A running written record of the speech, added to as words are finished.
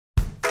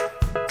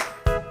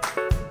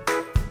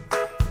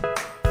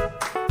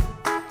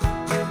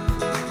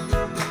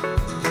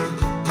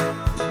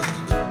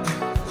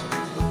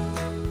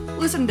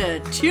Listen to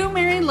Two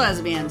Married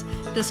Lesbians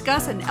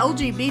discuss an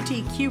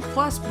LGBTQ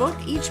plus book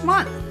each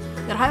month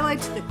that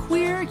highlights the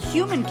queer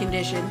human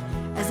condition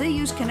as they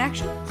use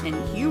connection and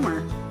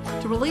humor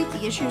to relate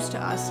the issues to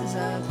us as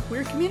a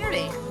queer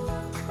community.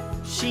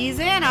 She's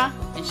Anna.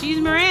 And she's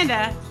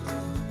Miranda.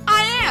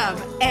 I am.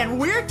 And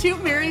we're Two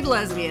Married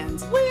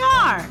Lesbians. We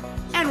are.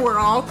 And we're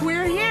all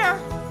queer here.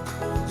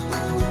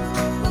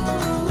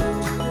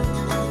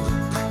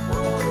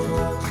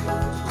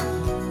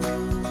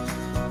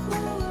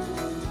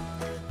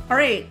 All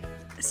right,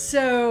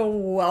 so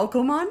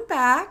welcome on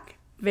back.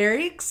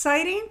 Very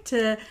exciting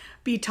to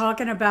be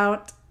talking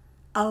about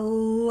a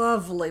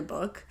lovely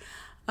book.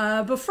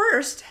 But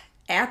first,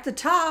 at the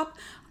top,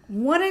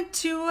 wanted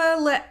to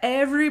let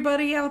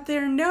everybody out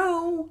there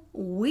know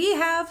we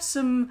have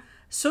some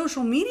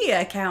social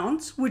media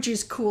accounts, which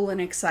is cool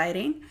and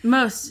exciting.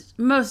 Most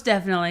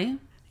definitely.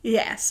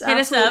 Yes, hit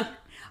absolutely. Us up.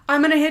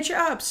 I'm going to hit you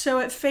up.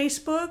 So at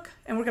Facebook,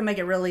 and we're going to make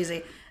it real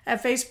easy.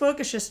 At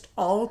Facebook, it's just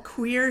All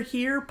Queer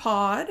Here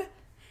Pod.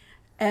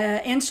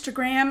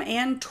 Instagram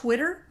and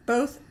Twitter,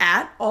 both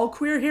at All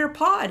Queer Here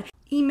Pod.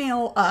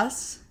 Email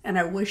us, and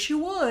I wish you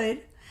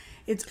would.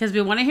 It's because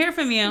we want to hear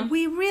from you.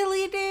 We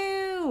really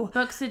do.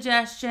 Book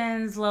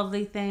suggestions,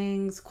 lovely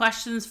things,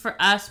 questions for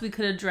us we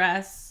could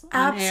address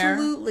on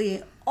Absolutely.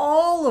 Air.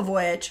 All of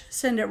which,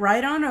 send it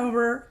right on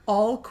over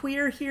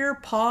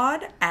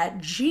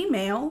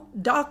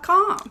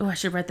allqueerherepod@gmail.com. Oh, I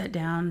should write that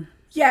down.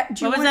 Yeah.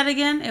 What was that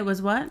again? It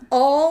was what?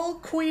 All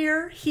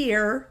Queer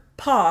Here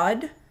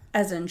Pod,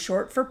 as in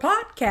short for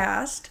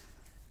podcast,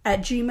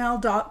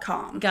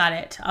 @gmail.com. Got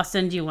it. I'll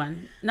send you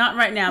one. Not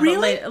right now,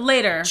 really? But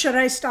later. Should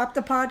I stop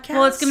the podcast?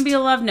 Well, it's going to be a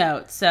love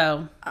note,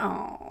 so.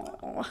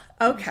 Oh,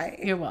 okay.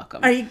 You're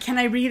welcome. Can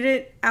I read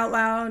it out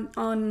loud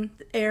on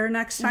air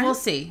next time? We'll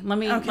see. Let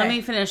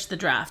me finish the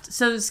draft.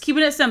 So just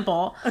keeping it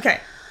simple.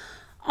 Okay.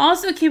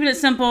 Also keeping it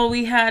simple,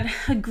 we had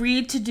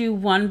agreed to do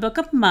one book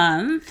a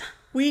month.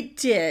 We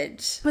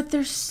did. But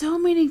there's so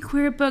many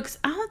queer books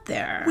out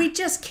there. We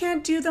just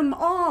can't do them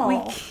all. We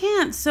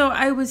can't. So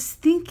I was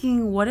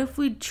thinking, what if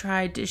we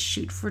tried to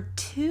shoot for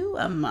 2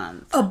 a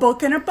month? A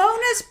book and a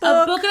bonus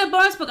book. A book and a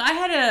bonus book. I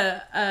had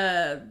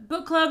a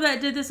book club that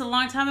did this a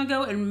long time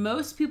ago, and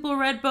most people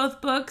read both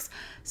books.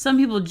 Some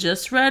people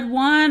just read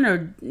one,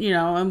 or,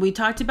 and we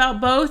talked about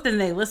both, and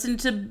they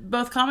listened to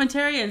both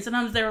commentary, and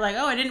sometimes they were like,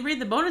 oh, I didn't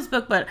read the bonus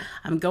book, but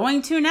I'm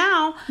going to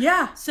now.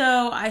 Yeah.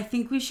 So I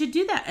think we should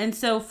do that. And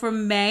so for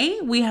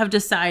May, we have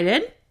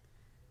decided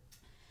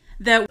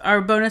that our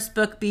bonus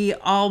book be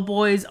All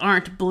Boys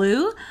Aren't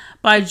Blue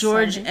by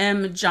George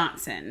M.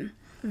 Johnson.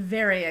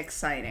 Very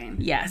exciting.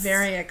 Yes.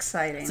 Very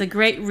exciting. It's a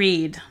great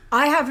read.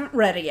 I haven't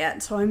read it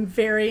yet, so I'm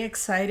very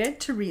excited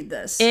to read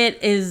this. It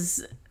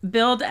is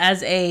billed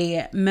as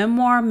a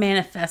memoir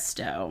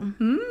manifesto.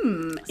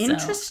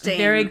 Interesting.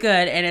 Very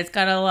good. And it's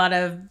got a lot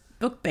of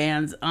book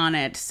bans on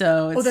it.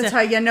 So it's, that's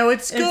how you know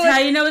it's good. It's how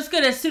you know it's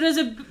good. As soon as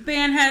a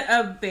ban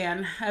has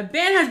been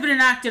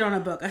enacted on a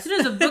book. As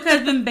soon as a book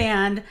has been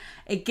banned,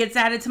 it gets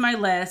added to my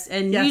list.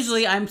 And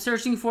usually I'm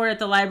searching for it at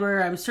the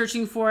library. I'm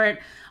searching for it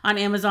on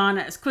Amazon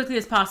as quickly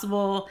as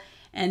possible.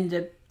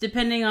 And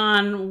depending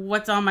on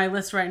what's on my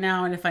list right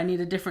now, and if I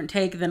need a different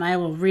take, then I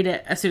will read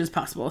it as soon as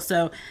possible.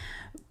 So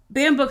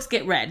banned books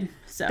get read.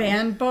 So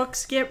banned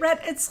books get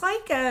read. It's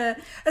like a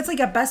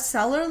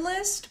bestseller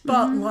list,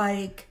 but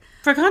like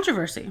for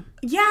controversy.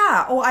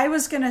 Yeah. Oh, I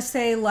was gonna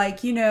say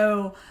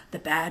the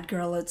bad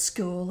girl at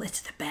school.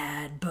 It's the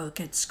bad book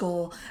at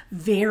school.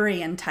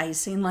 Very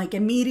enticing. Like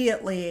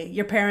immediately,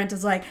 your parent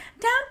is like,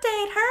 "Don't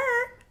date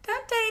her.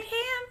 Don't date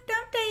him.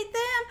 Don't date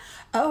them."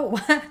 Oh,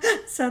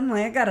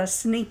 suddenly I gotta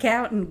sneak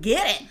out and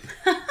get it.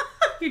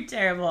 You're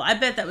terrible. I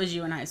bet that was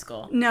you in high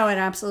school. No, it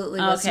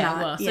absolutely was not.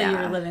 Okay, well, so you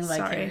were living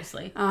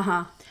vicariously.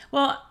 Uh-huh.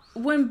 Well,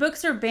 when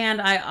books are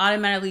banned, I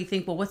automatically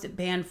think, well, what's it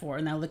banned for?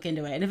 And I look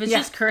into it. And if it's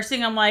just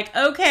cursing, I'm like,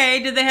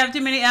 okay, did they have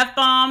too many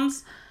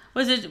F-bombs?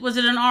 Was it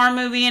an R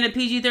movie in a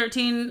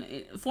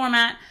PG-13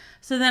 format?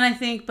 So then I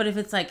think, but if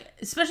it's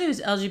especially if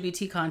it's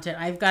LGBT content,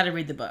 I've got to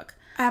read the book.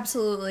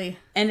 Absolutely.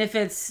 And if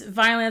it's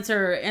violence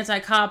or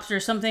anti-cops or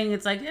something,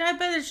 it's I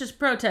bet it's just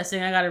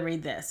protesting. I got to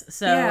read this.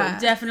 So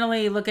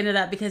definitely look into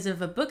that, because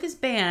if a book is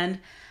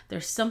banned,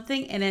 there's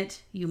something in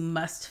it you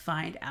must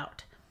find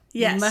out.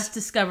 Yes. You must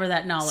discover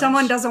that knowledge.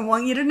 Someone doesn't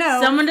want you to know.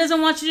 Someone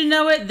doesn't want you to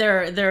know it.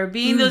 They're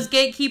being those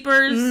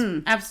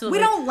gatekeepers. Absolutely.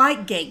 We don't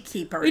like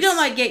gatekeepers. We don't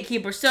like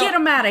gatekeepers. So get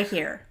them out of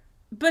here.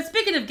 But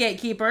speaking of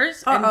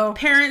gatekeepers and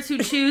parents who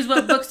choose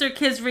what books their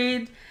kids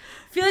read,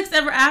 Felix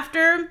Ever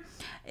After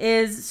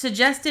is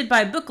suggested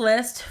by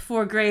Booklist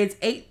for grades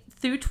 8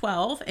 through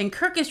 12, and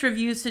Kirkus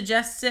Reviews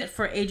suggests it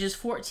for ages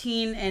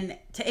 14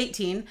 to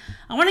 18.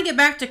 I want to get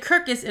back to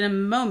Kirkus in a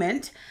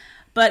moment,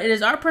 but it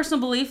is our personal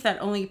belief that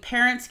only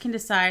parents can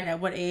decide at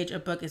what age a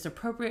book is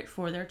appropriate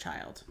for their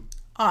child.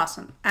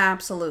 Awesome.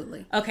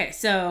 Absolutely. Okay,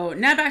 so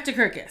now back to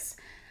Kirkus.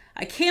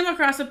 I came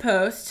across a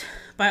post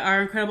by our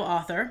incredible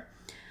author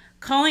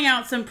calling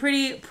out some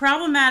pretty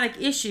problematic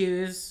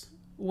issues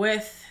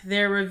with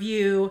their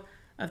review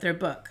of their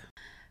book.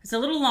 It's a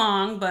little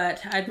long,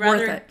 but I'd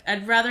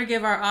rather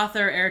give our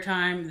author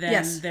airtime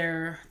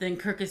than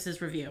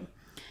Kirkus's review.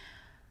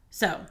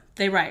 So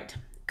they write,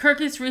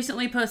 Kirkus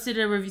recently posted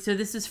a review. So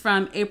this is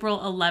from April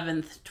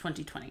 11th,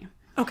 2020.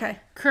 Okay.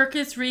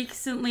 Kirkus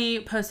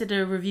recently posted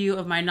a review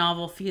of my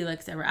novel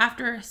Felix Ever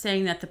After,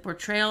 saying that the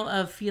portrayal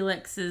of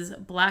Felix's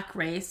black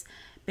race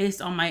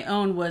based on my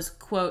own was,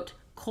 quote,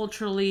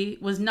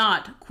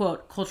 not,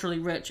 quote, culturally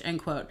rich,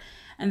 end quote,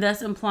 and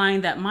thus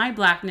implying that my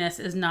blackness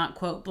is not,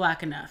 quote,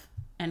 black enough,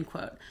 end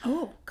quote.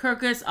 Oh.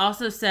 Kirkus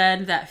also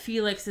said that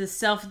Felix's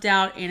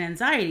self-doubt and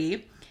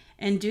anxiety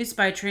induced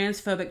by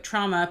transphobic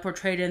trauma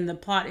portrayed in the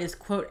plot is,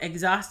 quote,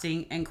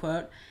 exhausting, end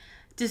quote,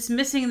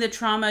 dismissing the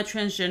trauma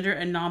transgender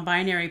and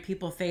non-binary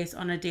people face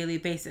on a daily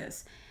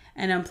basis,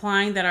 and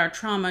implying that our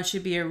trauma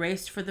should be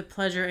erased for the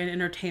pleasure and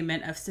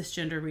entertainment of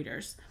cisgender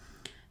readers.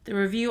 The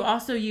review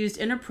also used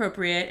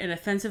inappropriate and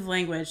offensive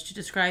language to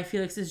describe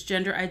Felix's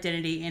gender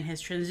identity and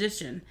his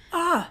transition,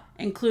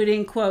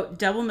 including, quote,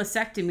 double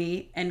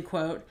mastectomy, end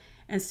quote,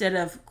 instead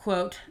of,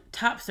 quote,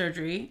 top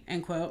surgery,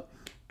 end quote,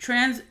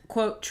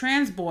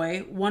 trans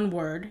boy, one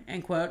word,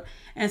 end quote,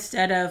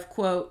 instead of,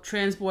 quote,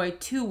 trans boy,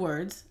 two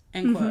words,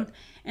 end quote,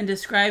 and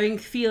describing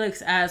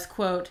Felix as,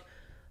 quote,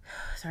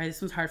 sorry,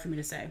 this one's hard for me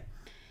to say,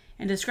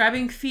 and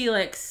describing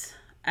Felix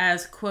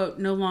as, quote,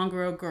 no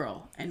longer a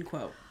girl, end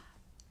quote.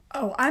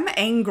 Oh, I'm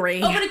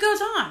angry. Oh, but it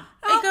goes on.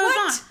 It goes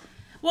on.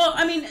 Well,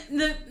 I mean,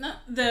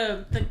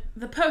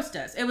 the post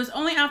does. It was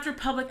only after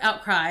public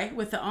outcry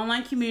with the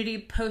online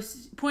community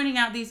pointing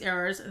out these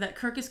errors that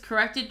Kirkus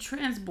corrected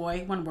trans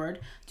boy, one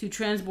word, to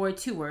trans boy,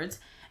 two words,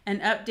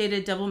 and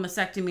updated double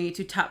mastectomy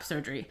to top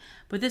surgery.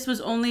 But this was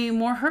only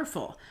more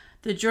hurtful.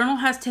 The journal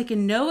has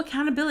taken no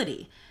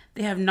accountability.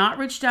 They have not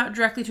reached out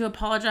directly to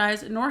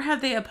apologize, nor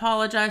have they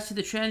apologized to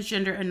the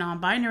transgender and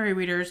non-binary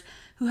readers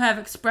who have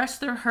expressed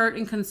their hurt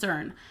and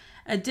concern.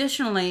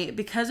 Additionally,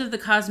 because of the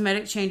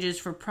cosmetic changes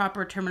for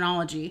proper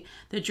terminology,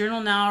 the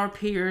journal now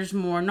appears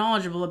more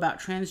knowledgeable about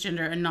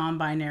transgender and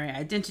non-binary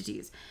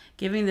identities,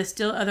 giving the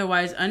still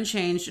otherwise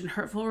unchanged and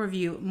hurtful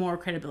review more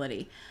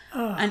credibility.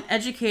 An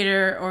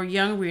educator or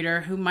young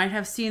reader who might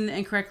have seen the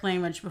incorrect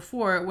language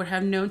before would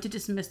have known to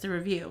dismiss the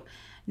review.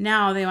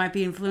 Now they might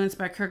be influenced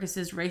by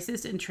Kirkus's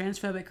racist and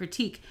transphobic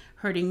critique,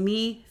 hurting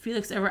me,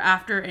 Felix Ever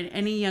After, and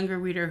any younger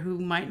reader who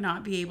might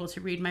not be able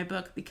to read my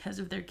book because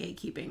of their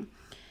gatekeeping.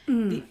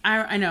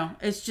 I know,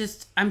 it's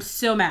just, I'm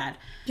so mad.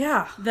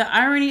 Yeah. The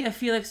irony of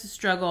Felix's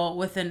struggle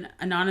with an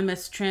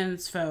anonymous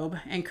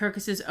transphobe and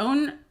Kirkus's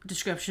own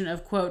description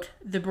of, quote,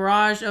 the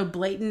barrage of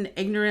blatant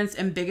ignorance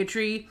and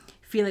bigotry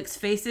Felix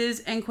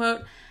faces, end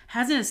quote,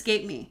 hasn't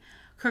escaped me.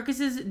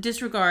 Kirkus's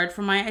disregard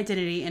for my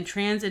identity and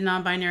trans and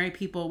non-binary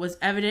people was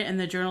evident in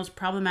the journal's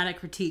problematic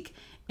critique,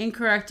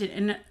 incorrect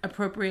and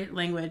inappropriate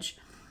language,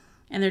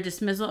 and their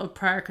dismissal of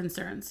prior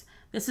concerns.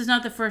 This is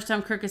not the first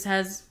time Kirkus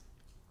has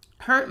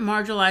hurt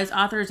marginalized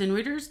authors and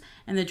readers,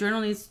 and the journal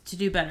needs to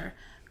do better.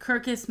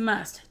 Kirkus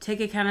must take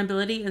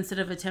accountability instead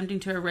of attempting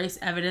to erase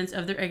evidence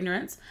of their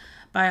ignorance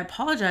by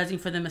apologizing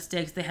for the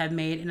mistakes they have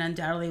made and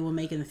undoubtedly will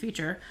make in the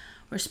future,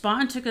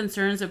 respond to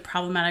concerns of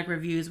problematic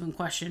reviews when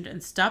questioned,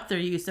 and stop their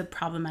use of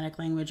problematic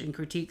language and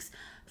critiques,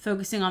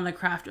 focusing on the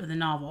craft of the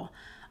novel.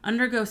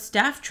 Undergo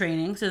staff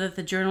training so that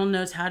the journal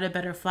knows how to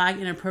better flag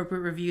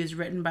inappropriate reviews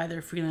written by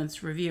their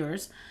freelance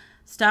reviewers.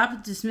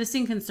 Stop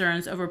dismissing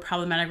concerns over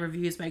problematic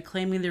reviews by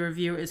claiming the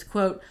reviewer is,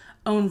 quote,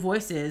 own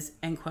voices,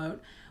 end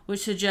quote,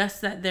 which suggests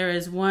that there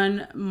is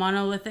one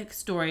monolithic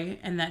story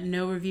and that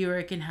no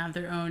reviewer can have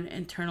their own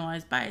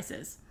internalized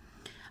biases.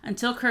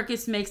 Until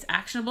Kirkus makes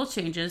actionable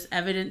changes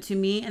evident to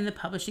me and the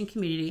publishing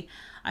community,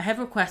 I have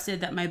requested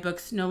that my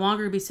books no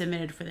longer be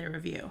submitted for their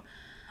review.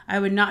 I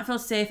would not feel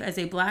safe as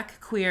a black,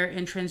 queer,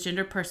 and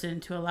transgender person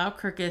to allow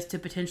Kirkus to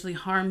potentially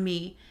harm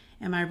me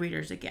and my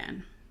readers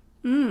again.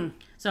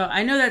 So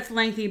I know that's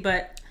lengthy,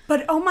 but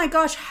oh my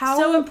gosh, how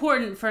so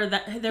important for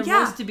their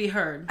voice to be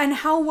heard, and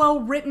how well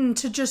written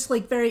to just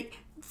like very,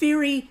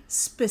 very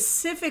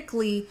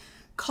specifically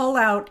call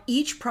out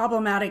each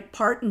problematic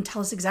part and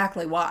tell us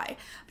exactly why,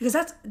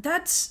 because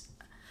that's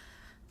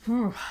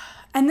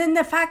and then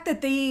the fact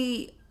that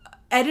they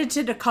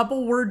edited a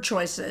couple word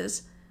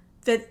choices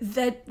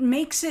that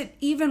makes it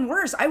even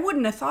worse. I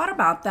wouldn't have thought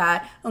about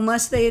that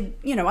unless they had,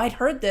 I'd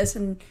heard this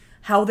and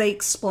how they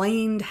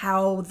explained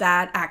how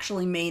that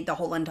actually made the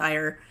whole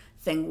entire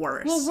thing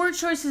worse. Well, word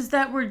choices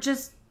that were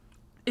just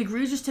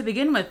egregious to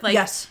begin with. Like,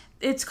 yes.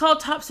 It's called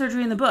top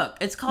surgery in the book.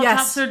 It's called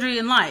top surgery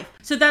in life.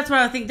 So that's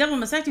why I think double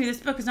mastectomy, this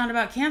book is not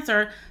about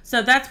cancer.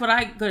 So that's what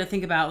I go to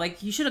think about.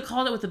 Like, you should have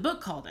called it what the book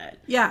called it.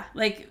 Yeah.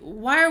 Like,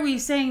 why are we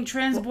saying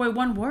trans boy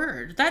one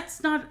word?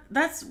 That's not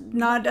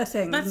a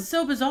thing. That's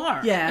so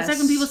bizarre. Yes. It's like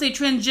when people say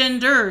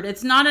transgendered.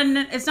 It's not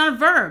a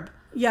verb.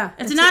 Yeah.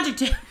 It's an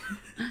adjective.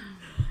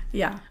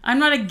 Yeah. I'm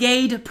not a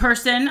gayed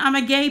person. I'm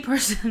a gay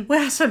person.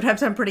 Well,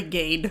 sometimes I'm pretty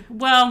gayed.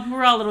 Well,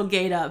 we're all a little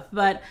gayed up.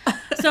 But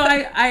so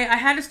I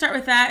had to start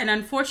with that. And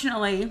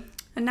unfortunately.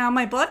 And now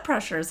my blood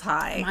pressure is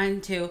high.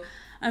 Mine too.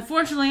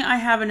 Unfortunately, I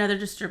have another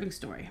disturbing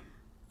story.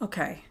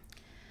 Okay.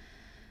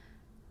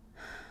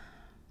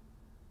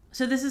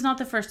 So this is not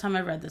the first time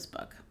I read this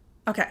book.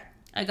 Okay.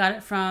 I got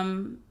it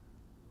from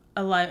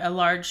a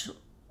large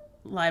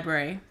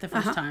library the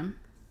first time.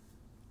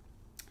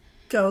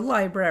 Go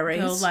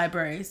libraries. Go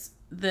libraries.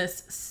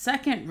 This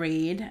second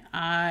read,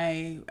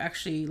 I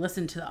actually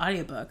listened to the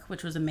audiobook,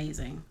 which was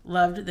amazing.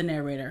 Loved the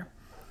narrator.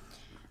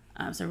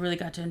 So I really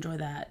got to enjoy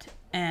that.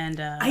 And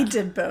I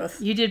did both.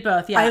 You did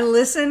both, yeah. I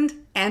listened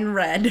and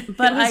read.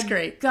 But it was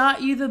great.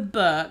 Got you the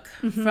book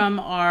from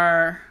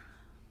our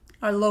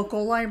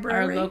local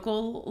library. Our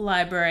local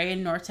library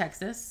in North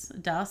Texas,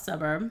 Dallas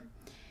suburb.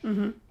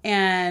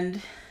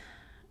 And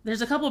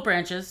there's a couple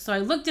branches. So I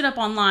looked it up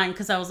online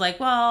because I was like,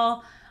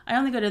 well, I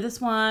only go to this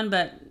one,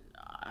 but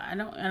I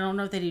don't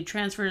know if they do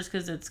transfers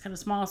because it's kind of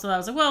small. So I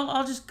was like, well,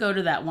 I'll just go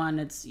to that one.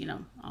 It's,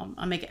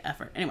 I'll make an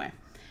effort. Anyway.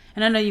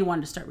 And I know you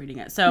wanted to start reading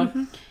it. So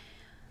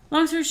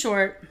long story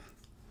short,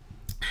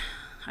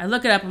 I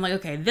look it up. I'm like,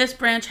 okay, this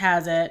branch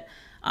has it.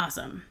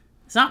 Awesome.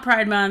 It's not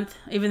Pride Month,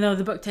 even though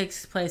the book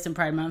takes place in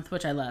Pride Month,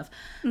 which I love.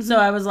 So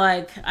I was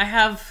like, I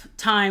have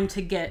time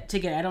to get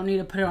it. I don't need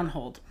to put it on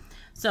hold.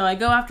 So I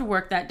go after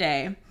work that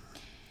day.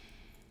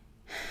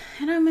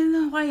 And I'm in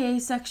the YA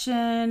section,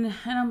 and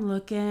I'm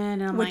looking,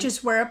 and I'm Which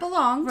is where it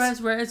belongs.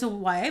 Where it's a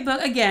YA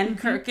book. Again,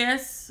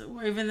 Kirkus,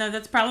 even though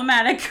that's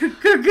problematic,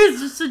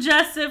 Kirkus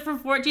suggests it for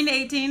 14 to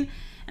 18,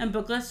 and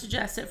Booklist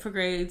suggests it for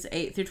grades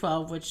 8 through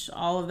 12, which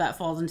all of that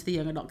falls into the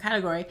young adult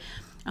category.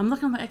 I'm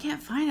looking, I'm like, I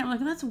can't find it. I'm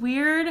like, that's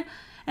weird.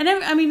 And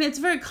I mean, it's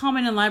very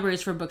common in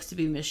libraries for books to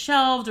be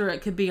misshelved, or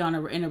it could be in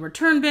a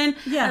return bin.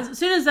 Yeah. As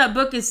soon as that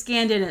book is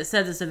scanned in, it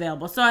says it's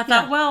available. So I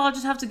thought, well, I'll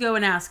just have to go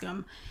and ask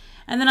them.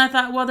 And then I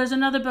thought, well, there's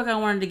another book I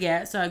wanted to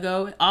get. So I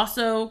go,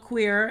 also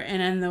queer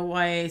and in the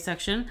YA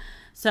section.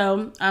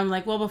 So I'm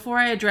like, well, before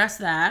I address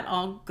that,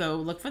 I'll go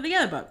look for the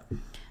other book.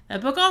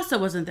 That book also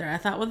wasn't there. I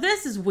thought, well,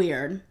 this is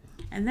weird.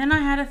 And then I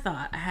had a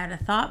thought. I had a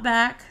thought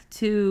back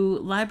to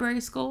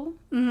library school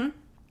when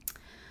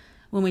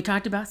we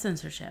talked about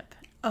censorship.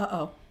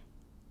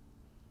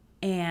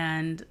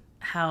 And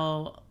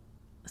how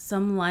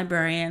some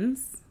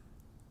librarians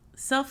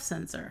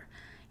self-censor.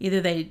 Either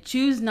they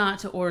choose not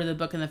to order the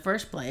book in the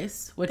first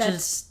place, which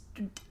is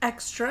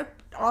extra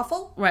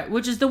awful. Right,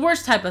 which is the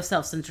worst type of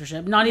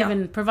self-censorship, not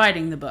even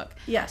providing the book.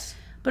 Yes.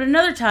 But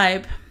another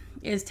type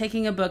is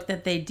taking a book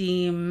that they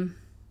deem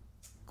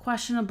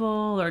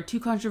questionable or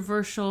too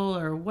controversial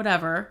or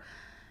whatever.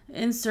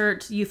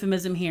 Insert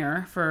euphemism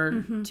here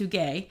for too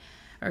gay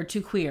or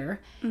too queer.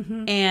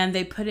 And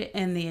they put it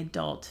in the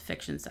adult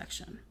fiction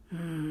section.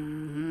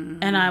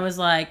 And I was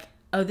like,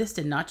 oh, this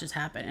did not just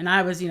happen. And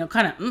I was,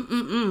 kind of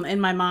in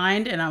my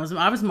mind, and I was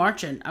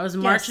marching. I was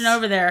marching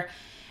over there.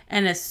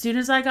 And as soon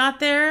as I got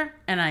there,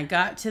 and I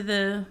got to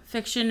the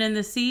fiction in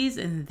the seas,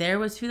 and there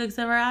was Felix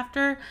Ever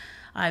After,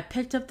 I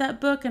picked up that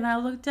book, and I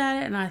looked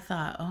at it, and I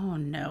thought, oh,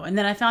 no. And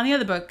then I found the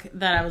other book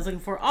that I was looking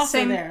for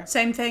also there.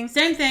 Same thing.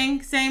 Same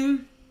thing.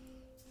 Same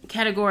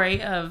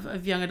category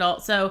of young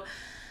adult. So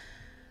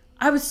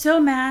I was so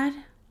mad.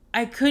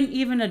 I couldn't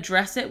even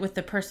address it with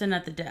the person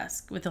at the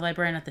desk, with the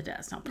librarian at the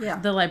desk.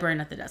 The librarian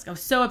at the desk. I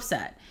was so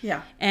upset.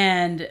 Yeah.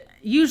 And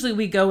usually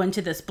we go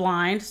into this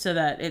blind so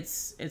that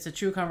it's a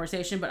true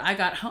conversation. But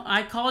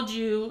I called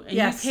you, and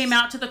you came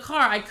out to the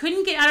car. I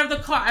couldn't get out of the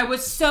car. I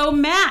was so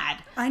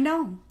mad. I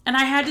know. And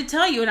I had to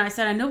tell you, and I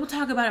said, I know we'll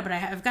talk about it, but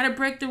I've got to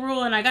break the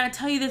rule, and I got to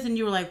tell you this. And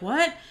you were like,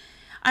 what?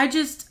 I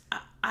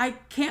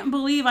can't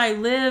believe I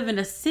live in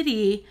a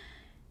city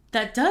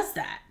that does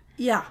that.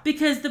 Yeah.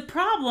 Because the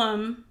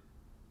problem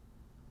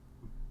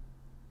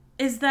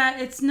is that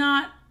it's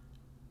not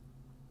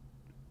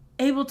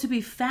able to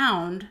be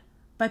found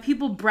by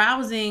people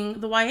browsing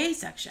the YA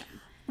section.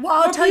 Well,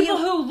 I'll tell you, people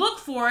who look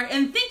for it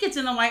and think it's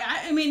in the YA.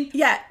 I mean,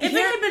 if it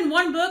had been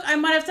one book, I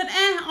might have said,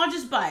 I'll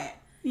just buy it.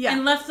 Yeah.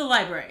 And left the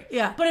library.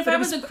 Yeah. But if I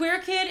was a queer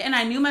kid and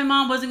I knew my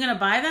mom wasn't going to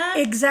buy that.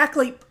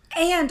 Exactly.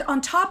 And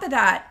on top of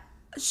that,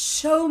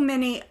 so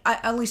many,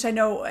 at least I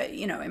know,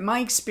 in my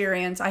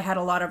experience, I had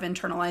a lot of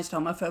internalized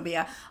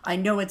homophobia. I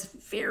know it's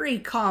very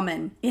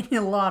common in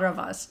a lot of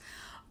us.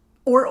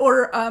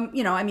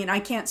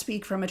 I can't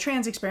speak from a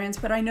trans experience,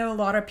 but I know a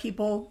lot of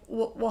people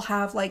will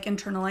have like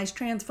internalized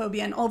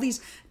transphobia and all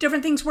these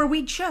different things where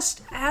we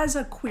just, as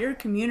a queer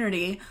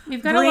community,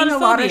 bring a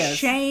lot of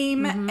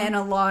shame and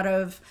a lot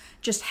of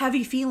just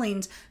heavy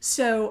feelings.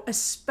 So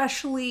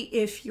especially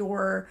if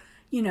you're,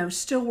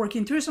 still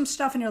working through some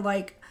stuff and you're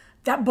like,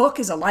 that book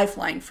is a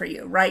lifeline for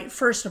you, right?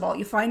 First of all,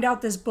 you find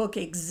out this book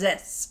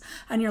exists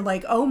and you're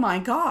like, oh my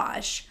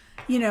gosh,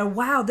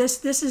 wow,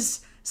 this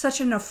is such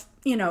an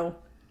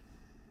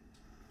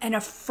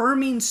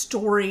affirming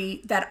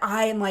story that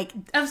I am like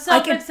of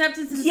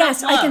self-acceptance and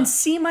yes, self-love. I can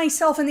see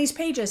myself in these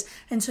pages.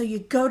 And so you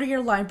go to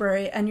your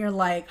library and you're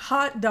like,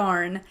 hot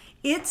darn,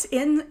 it's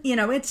in,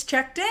 it's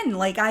checked in.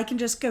 Like I can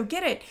just go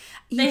get it.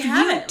 They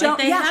have it.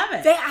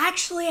 They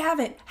actually have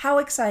it. How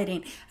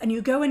exciting. And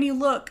you go and you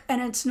look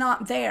and it's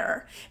not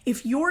there.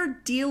 If you're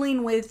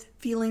dealing with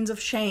feelings of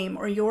shame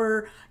or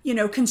you're,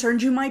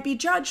 concerned you might be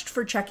judged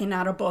for checking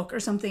out a book or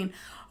something,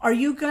 are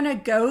you going to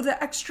go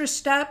the extra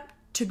step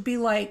to be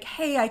like,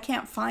 hey, I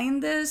can't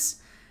find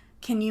this?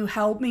 can you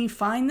help me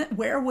find that?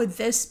 Where would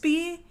this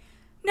be?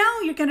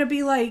 No, you're going to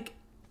be like,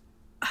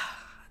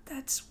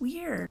 that's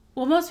weird.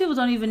 Well, most people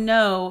don't even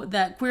know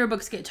that queer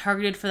books get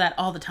targeted for that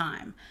all the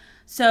time.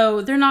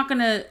 So they're not going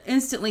to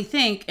instantly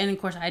think, and of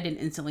course I didn't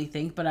instantly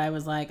think, but I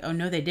was like, oh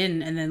no, they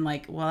didn't. And then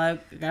like, well, I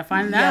got to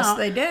find it out. Yes,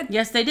 they did.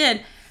 Yes, they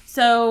did.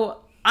 So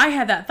I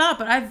had that thought,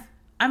 but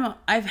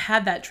I've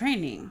had that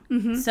training.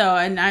 Mm-hmm. So,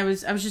 and I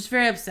was just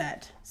very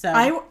upset. So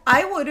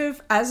I would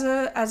have, as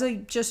a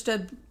just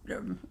a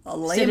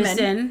layman,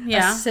 citizen,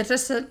 yeah. A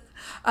citizen,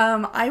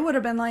 I would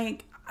have been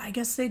like, I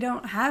guess they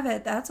don't have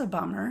it. That's a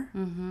bummer.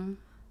 Mm-hmm.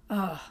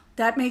 Oh,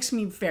 that makes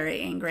me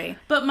very angry.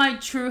 But my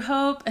true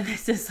hope, and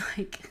this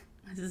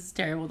is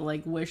terrible to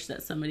like wish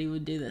that somebody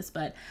would do this,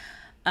 but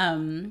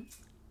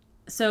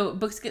so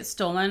books get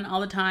stolen all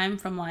the time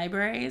from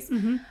libraries.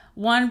 Mm-hmm.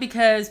 One,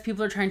 because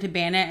people are trying to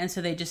ban it, and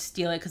so they just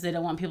steal it because they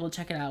don't want people to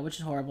check it out, which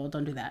is horrible.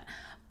 Don't do that.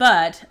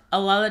 But a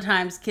lot of the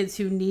times, kids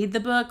who need the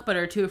book but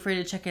are too afraid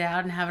to check it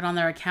out and have it on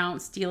their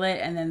account steal it,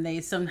 and then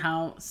they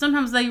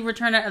sometimes they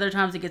return it, other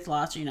times it gets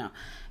lost.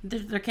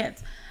 They're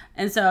kids,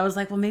 and so I was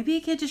like, well, maybe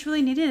a kid just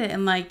really needed it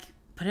and like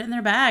put it in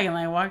their bag and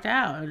like walked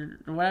out or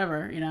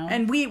whatever,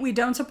 And we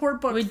don't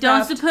support book theft. We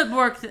don't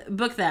support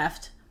book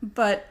theft.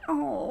 But,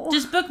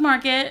 just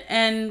bookmark it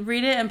and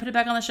read it and put it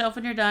back on the shelf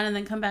when you're done and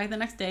then come back the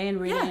next day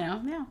and read it,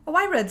 Yeah. Oh,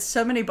 I read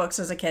so many books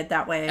as a kid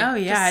that way. Oh,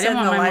 yeah. Just I didn't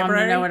want my library.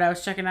 mom to know what I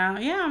was checking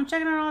out. Yeah, I'm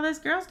checking out all this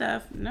girl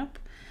stuff. Nope.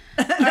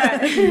 All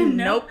right.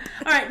 Nope.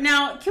 All right.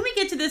 Now, can we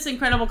get to this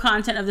incredible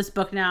content of this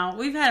book now?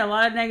 We've had a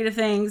lot of negative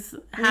things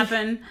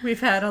happen. We've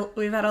had a lot.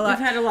 We've had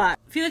a lot.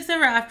 Felix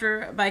Ever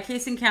After by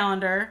Kacen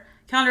Callender.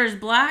 Callender is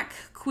Black,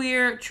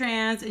 queer,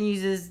 trans, and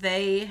uses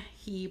they,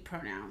 he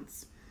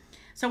pronouns.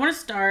 So I want to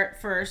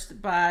start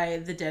first by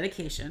the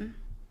dedication.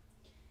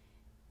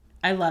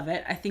 I love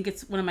it. I think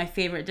it's one of my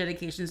favorite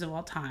dedications of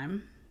all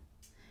time.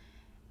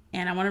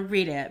 And I want to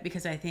read it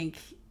because I think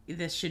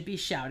this should be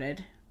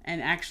shouted.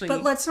 And actually...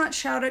 But let's not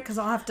shout it because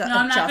I'll have to adjust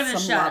some levels. No, I'm not going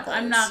to shout it.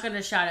 I'm not going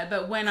to shout it.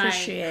 But when I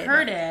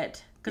heard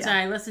it, because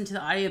I listened to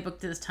the audiobook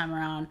this time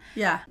around,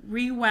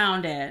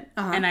 rewound it,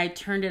 and I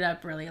turned it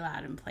up really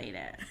loud and played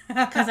it.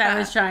 Because I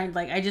was trying,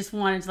 I just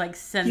wanted to,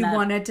 send You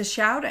wanted to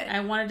shout it. I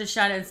wanted to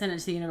shout it and send it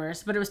to the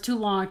universe, but it was too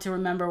long to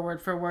remember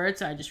word for word,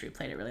 so I just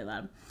replayed it really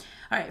loud.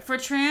 All right, for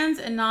trans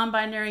and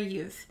non-binary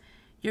youth,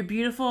 you're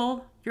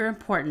beautiful, you're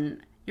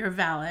important, you're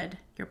valid,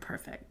 you're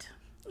perfect.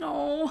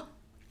 Oh,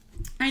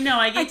 I know.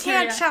 I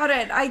can't shout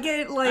it. I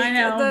get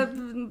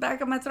the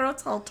back of my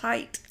throat's all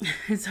tight.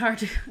 It's hard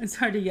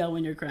to yell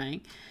when you're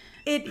crying.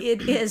 It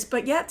is,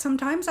 but yet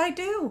sometimes I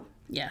do.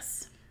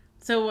 Yes.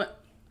 So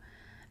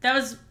that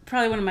was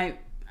probably one of my.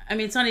 I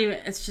mean, it's not even.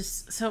 It's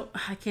just so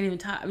I can't even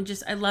talk.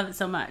 I love it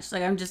so much.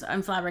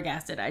 I'm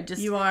flabbergasted.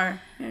 You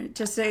are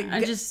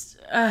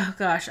oh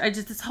gosh.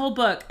 This whole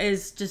book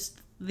is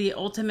just the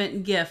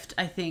ultimate gift,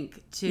 I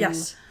think,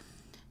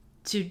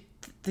 to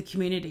the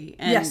community,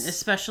 and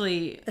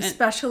especially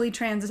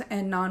trans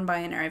and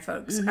non-binary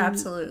folks. Mm-hmm.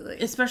 Absolutely.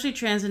 Especially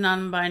trans and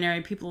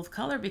non-binary people of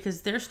color,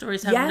 because their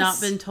stories have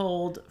not been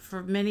told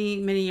for many,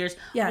 many years.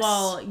 Yes.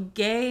 While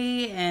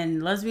gay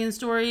and lesbian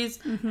stories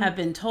have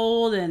been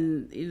told,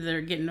 and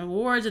they're getting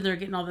awards and they're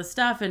getting all this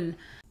stuff, and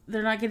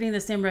they're not getting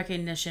the same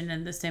recognition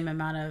and the same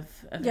amount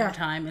of their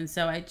time. And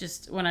so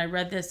when I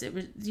read this,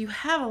 you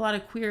have a lot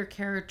of queer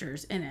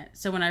characters in it.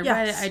 So when I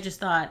read it, I just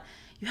thought,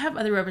 you have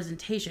other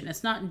representation.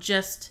 It's not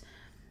just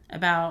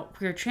about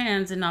queer,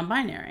 trans, and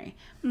non-binary.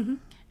 Mm-hmm.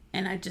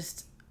 And I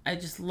just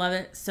love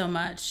it so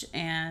much.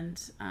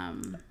 And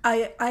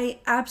I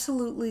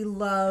absolutely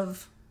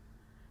love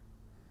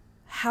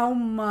how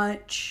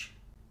much,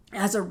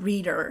 as a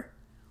reader,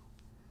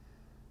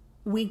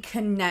 we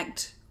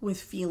connect with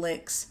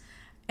Felix.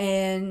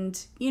 And,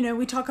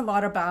 we talk a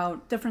lot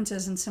about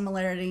differences and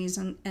similarities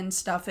and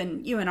stuff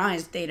in you and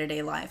I's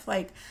day-to-day life.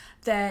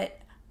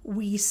 That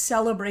we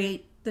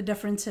celebrate the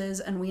differences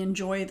and we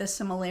enjoy the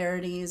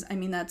similarities. I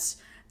mean, that's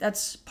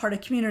part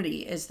of community,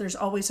 is there's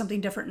always something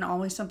different and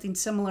always something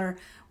similar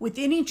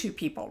within each two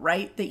people,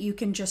 right? That you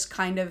can just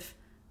kind of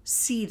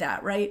see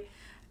that, right?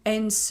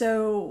 And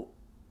so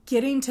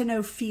getting to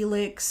know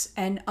Felix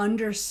and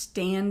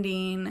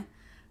understanding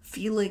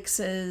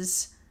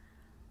Felix's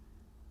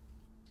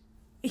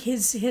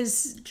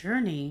his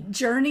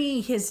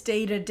journey, his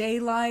day-to-day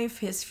life,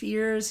 his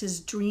fears, his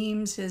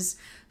dreams, his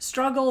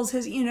struggles,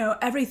 his,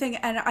 everything.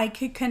 And I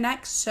could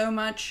connect so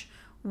much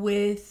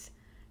with,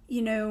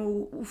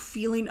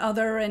 feeling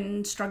other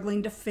and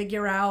struggling to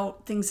figure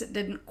out things that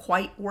didn't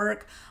quite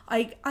work.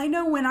 I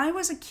know when I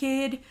was a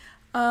kid,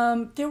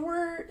 there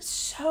were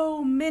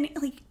so many,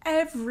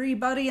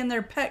 everybody and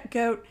their pet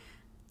goat.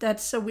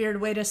 That's a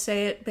weird way to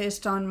say it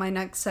based on my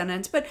next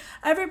sentence. But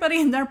everybody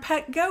and their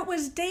pet goat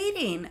was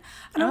dating.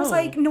 And I was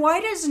like,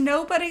 why does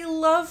nobody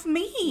love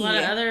me? A lot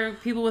of other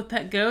people with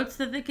pet goats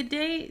that they could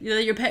date?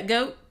 That your pet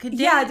goat could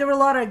date? Yeah, there were a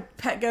lot of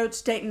pet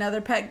goats dating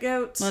other pet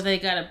goats. Well, they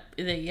gotta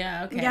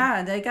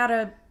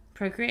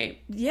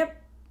procreate.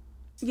 Yep.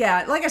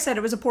 Yeah, like I said,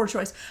 it was a poor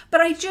choice.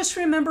 But I just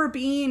remember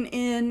being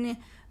in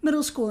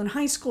middle school and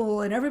high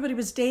school, and everybody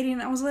was dating.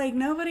 And I was like,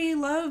 nobody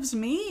loves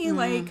me.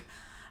 Like,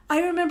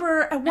 I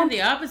remember at one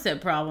the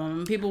opposite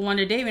problem. People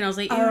wanted to date me, and I was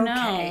like, ew,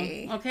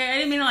 no. Okay, I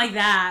didn't mean it like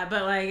that,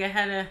 but like I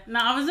had to. No,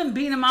 I wasn't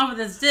beating him off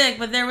with a stick,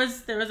 but there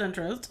was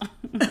interest.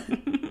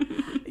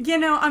 You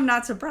know, I'm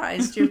not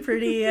surprised. You're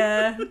pretty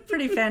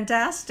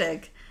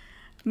fantastic.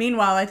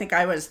 Meanwhile, I think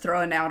I was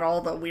throwing out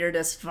all the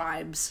weirdest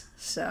vibes.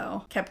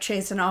 So, kept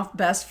chasing off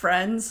best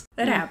friends.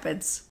 It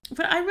happens.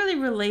 But I really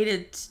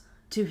related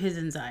to his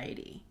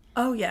anxiety.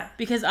 Oh, yeah.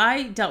 Because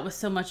I dealt with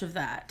so much of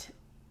that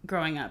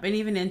growing up and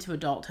even into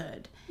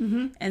adulthood.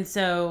 Mm-hmm. And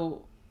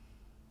so,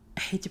 I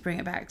hate to bring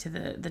it back to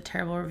the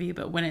terrible review,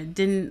 but when it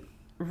didn't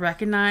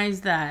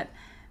recognize that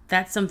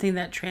that's something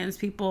that trans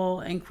people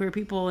and queer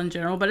people in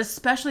general, but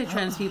especially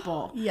trans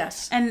people.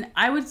 Yes. And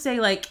I would say,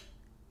 like,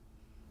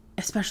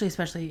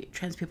 especially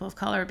trans people of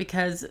color,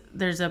 because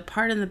there's a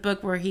part in the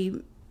book where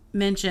he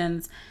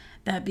mentions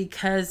that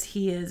because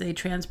he is a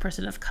trans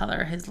person of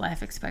color, his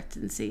life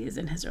expectancy is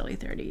in his early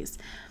 30s.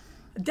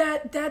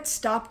 That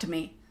stopped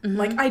me. Mm-hmm.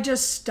 Like, I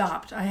just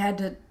stopped. I had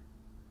to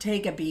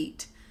take a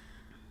beat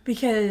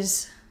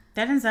because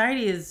that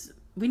anxiety is,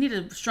 we need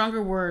a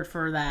stronger word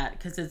for that,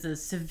 because it's a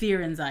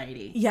severe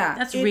anxiety. Yeah.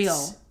 That's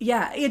real.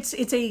 Yeah.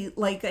 It's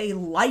a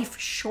life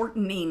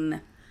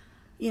shortening,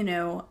 you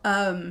know,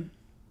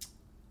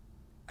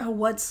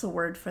 what's the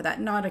word for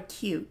that? Not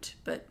acute,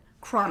 but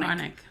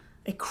chronic.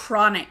 A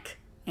chronic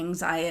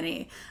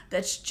anxiety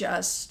that's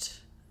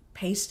just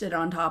pasted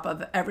on top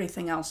of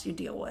everything else you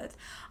deal with.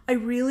 I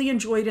really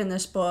enjoyed in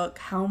this book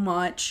how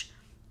much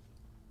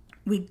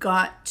we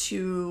got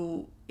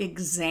to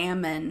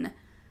examine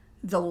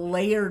the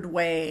layered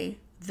way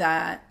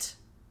that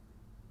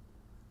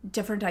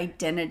different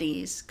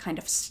identities kind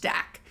of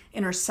stack.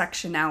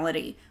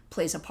 Intersectionality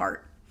plays a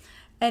part.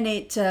 And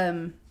it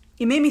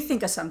made me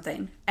think of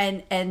something.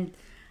 And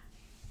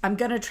I'm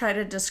going to try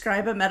to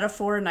describe a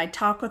metaphor, and I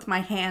talk with my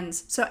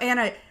hands. So,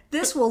 Anna,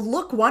 this will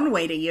look one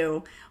way to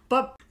you,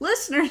 but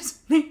listeners,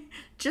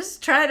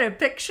 just try to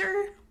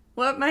picture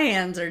what my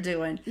hands are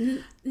doing.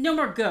 No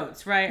more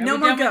goats, right? No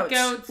more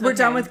goats. We're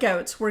done with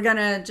goats. We're going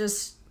to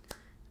just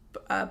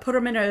put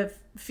them in a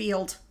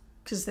field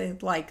because they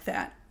like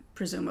that,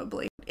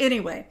 presumably.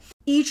 Anyway,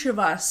 each of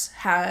us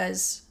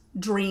has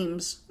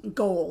dreams,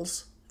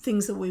 goals,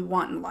 things that we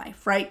want in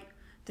life, right?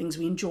 Things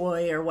we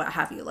enjoy or what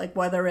have you. Like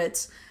whether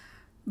it's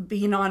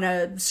being on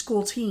a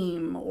school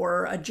team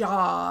or a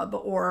job,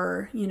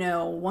 or, you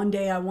know, one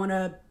day I want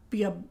to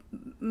be a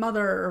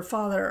mother or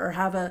father or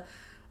have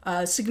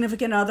a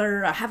significant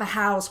other, have a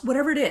house,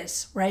 whatever it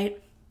is,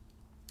 right?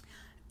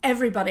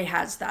 Everybody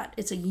has that.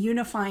 It's a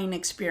unifying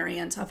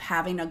experience of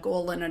having a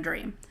goal and a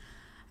dream.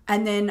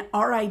 And then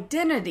our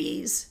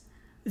identities,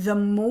 the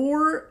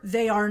more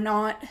they are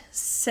not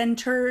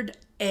centered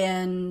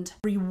and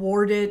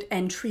rewarded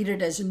and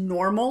treated as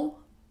normal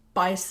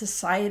by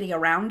society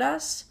around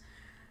us,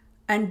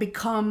 and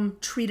become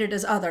treated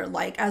as other,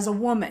 like as a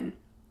woman,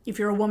 if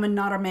you're a woman,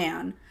 not a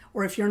man,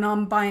 or if you're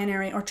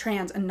non-binary or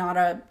trans and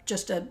not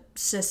just a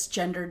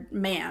cisgendered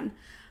man,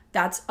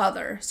 that's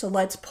other. So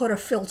let's put a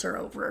filter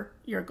over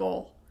your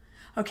goal.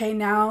 Okay,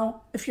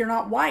 now if you're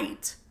not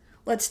white,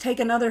 let's take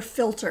another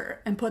filter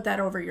and put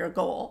that over your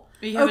goal.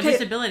 You have a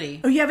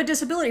disability. Oh, you have a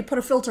disability, put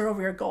a filter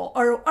over your goal.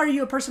 Or are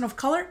you a person of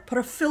color? Put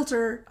a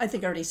filter. I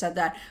think I already said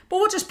that, but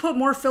we'll just put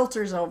more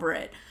filters over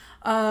it.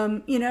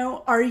 You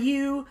know, are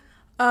you...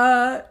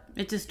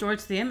 it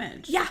distorts the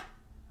image. Yeah.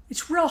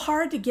 It's real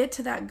hard to get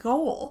to that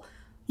goal.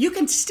 You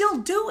can still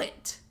do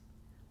it,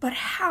 but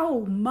how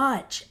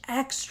much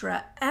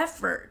extra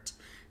effort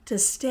to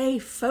stay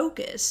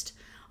focused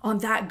on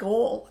that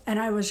goal? And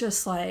I was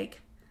just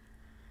like,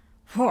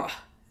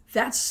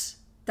 that's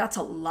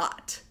a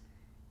lot.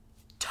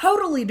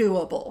 Totally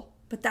doable,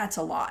 but that's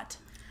a lot.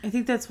 I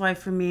think that's why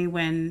for me,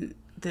 when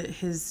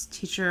his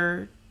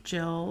teacher,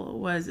 Jill,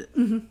 was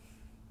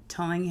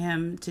telling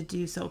him to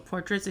do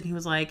self-portraits, and he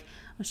was like,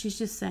 oh, she's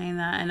just saying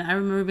that. And I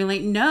remember being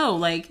like, no,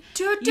 like,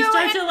 you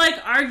start to like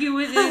argue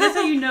with it. That's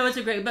how you know it's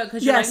a great book,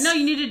 because you're like, no,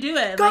 you need to do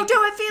it. Go like, do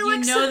it,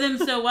 Felix. You know them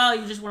so well,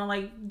 you just want to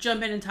like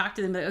jump in and talk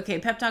to them. Like, okay,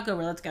 pep talk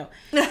over, let's go.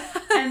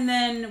 And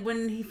then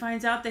when he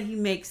finds out that he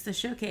makes the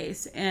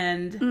showcase,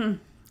 and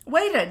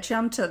way to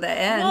jump to the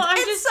end. Well,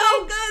 it's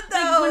so good though.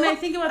 Like, when I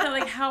think about that,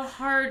 like how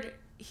hard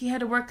he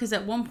had to work, because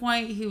at one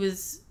point he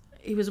was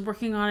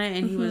working on it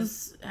and he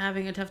was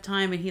having a tough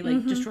time, and he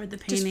like destroyed the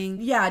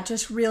painting.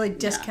 Just really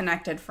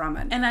disconnected from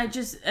it. And I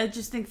just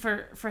think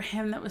for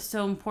him that was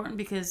so important,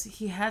 because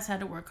he has had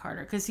to work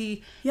harder, because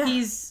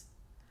his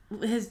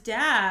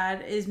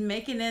dad is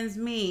making ends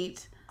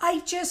meet.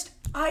 His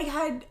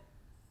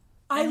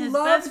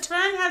best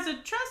friend has a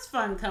trust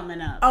fund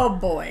coming up. Oh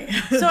boy.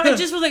 So I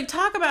just was like,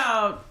 talk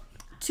about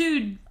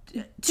two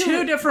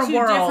different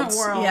worlds.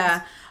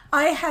 Yeah.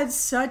 I had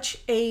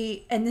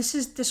and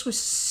this was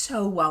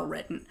so well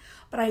written,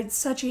 but I had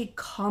such a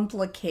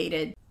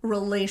complicated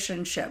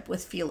relationship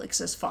with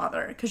Felix's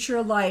father, because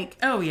you're like,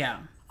 oh yeah,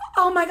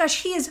 oh my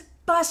gosh, he is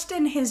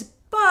busting his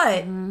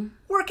butt,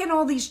 working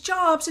all these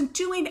jobs and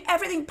doing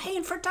everything,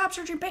 paying for top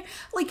surgery,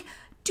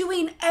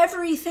 doing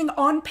everything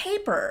on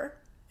paper.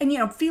 And,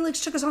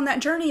 Felix took us on that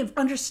journey of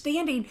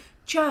understanding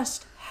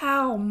just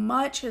how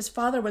much his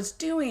father was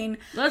doing.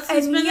 Let's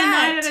spend the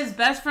night at his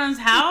best friend's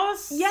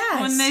house?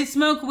 Yes. When they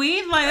smoke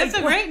weed? That's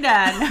a great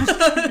dad.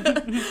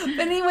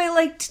 But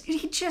anyway,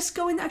 he'd just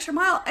go in the extra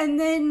mile, and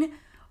then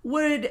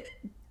wouldn't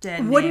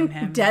dead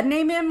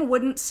name him,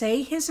 wouldn't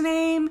say his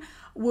name,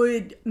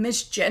 would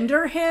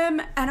misgender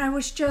him. And I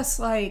was just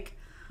like,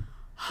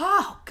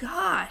 oh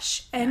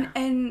gosh.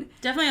 And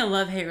definitely a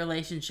love-hate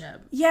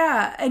relationship.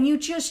 Yeah. And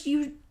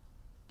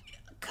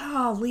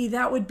golly,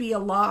 that would be a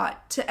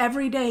lot to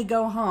every day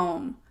go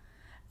home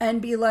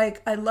and be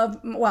like,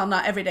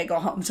 not every day go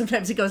home.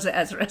 Sometimes he goes to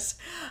Ezra's.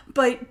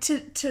 But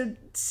to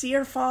see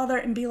your father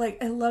and be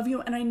like, I love you,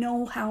 and I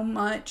know how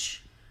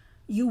much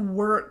you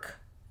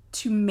work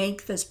to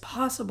make this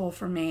possible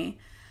for me,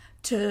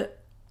 to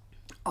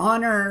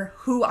honor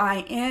who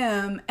I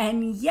am,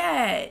 and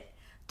yet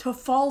to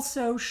fall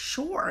so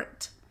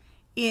short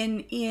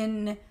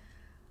in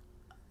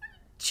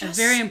just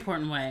a very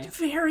important way.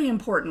 Very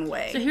important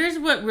way. So here's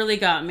what really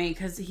got me,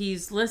 because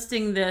he's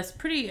listing this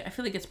I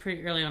feel like it's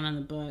pretty early on in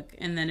the book,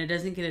 and then it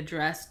doesn't get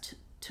addressed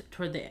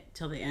till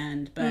the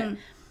end. But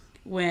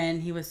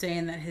when he was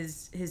saying that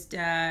his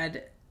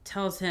dad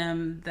tells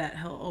him that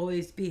he'll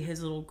always be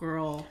his little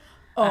girl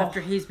after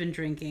he's been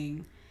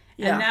drinking.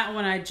 Yeah. And that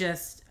one I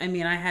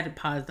had to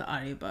pause the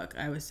audiobook.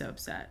 I was so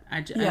upset.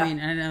 I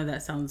know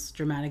that sounds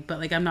dramatic,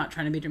 but I'm not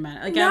trying to be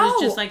dramatic. I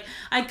was just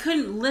I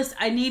couldn't listen.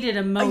 I needed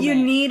a moment. You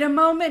need a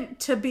moment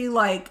to be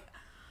like,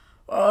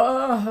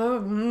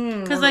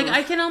 because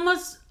I can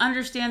almost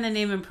understand the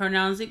name and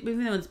pronouns,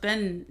 even though it's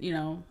been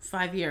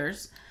 5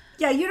 years.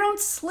 Yeah, you don't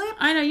slip.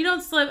 I know you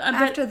don't slip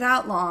after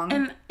that long.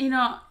 And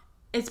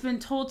it's been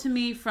told to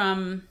me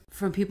from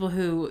people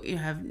who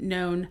have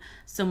known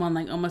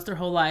someone almost their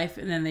whole life,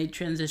 and then they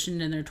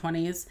transitioned in their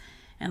 20s,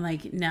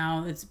 and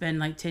now it's been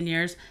 10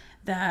 years,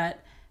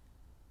 that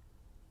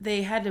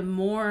they had to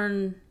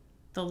mourn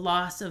the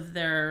loss of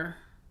their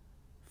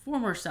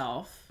former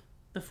self,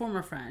 the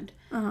former friend,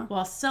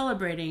 while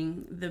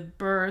celebrating the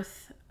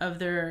birth of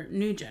their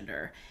new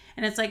gender.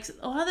 And it's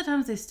a lot of the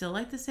times they still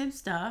like the same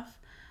stuff.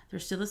 They're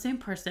still the same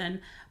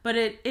person, but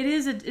it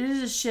is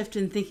a shift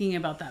in thinking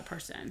about that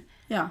person.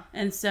 Yeah.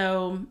 And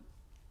so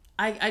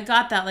I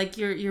got that,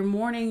 you're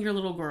mourning your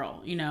little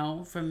girl,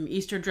 from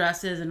Easter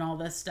dresses and all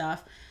this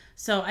stuff.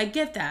 So I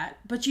get that,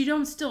 but you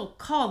don't still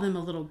call them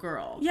a little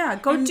girl. Yeah,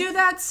 do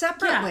that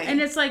separately. Yeah, and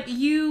it's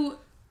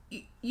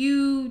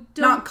you don't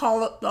not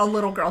call a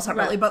little girl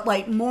separately, but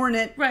mourn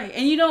it. Right,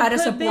 and you don't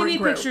put baby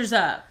pictures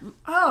up.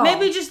 Oh,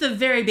 maybe just the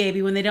very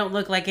baby when they don't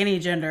look like any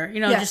gender.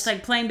 Just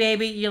plain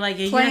baby. You're like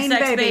a plain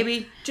unisex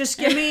baby. Just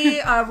give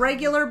me a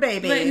regular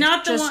baby, but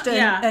not the just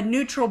a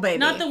neutral baby.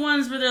 Not the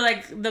ones where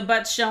they're the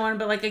butt's showing,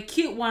 but a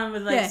cute one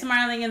with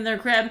smiling in their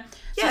crib.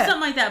 So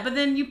something like that. But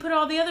then you put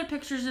all the other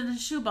pictures in a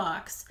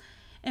shoebox.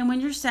 And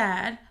when you're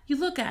sad, you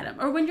look at them.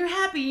 Or when you're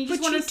happy, you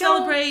just want to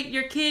celebrate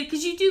your kid.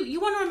 Because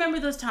you want to remember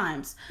those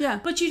times. Yeah.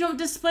 But you don't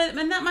display them.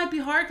 And that might be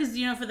hard because,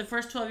 for the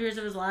first 12 years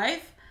of his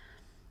life,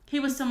 he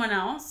was someone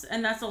else.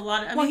 And that's a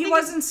lot of... he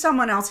wasn't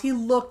someone else. He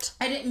looked...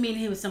 I didn't mean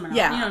he was someone else.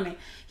 Yeah. You know what I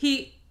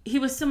mean? He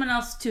was someone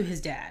else to his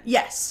dad.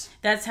 Yes.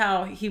 That's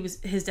how his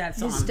dad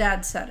saw him. His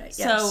dad said it,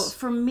 yes. So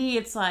for me,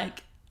 it's the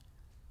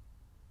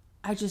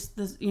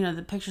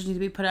pictures need to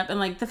be put up.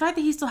 And the fact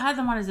that he still had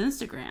them on his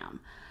Instagram...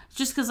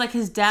 Just because,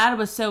 his dad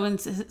was so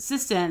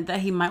insistent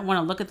that he might want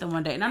to look at them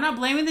one day. And I'm not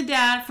blaming the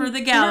dad for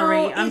the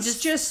gallery. No,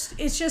 it's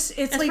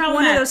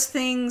one of those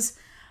things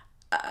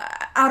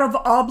out of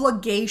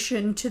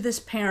obligation to this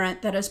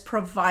parent that has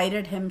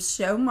provided him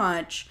so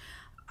much.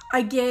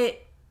 I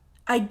get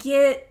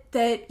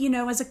that,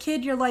 as a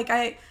kid, you're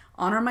I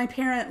honor my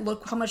parent.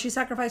 Look how much he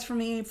sacrificed for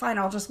me. Fine,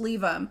 I'll just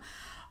leave him.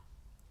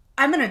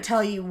 I'm going to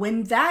tell you,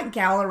 when that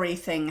gallery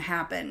thing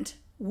happened,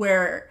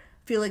 where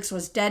Felix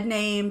was dead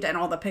named and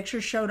all the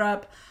pictures showed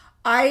up,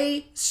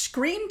 I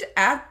screamed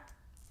at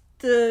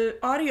the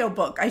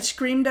audiobook. I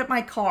screamed at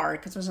my car,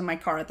 because I was in my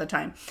car at the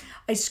time.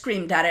 I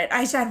screamed at it.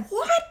 I said,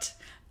 what?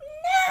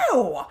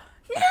 No!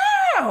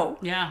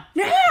 Yeah.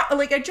 No!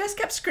 I just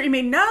kept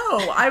screaming, no!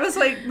 I was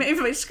maybe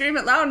if I scream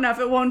it loud enough,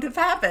 it won't have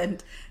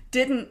happened.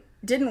 Didn't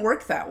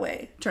work that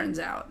way, turns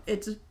out.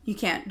 You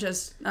can't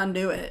just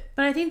undo it.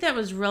 But I think that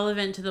was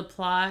relevant to the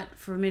plot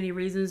for many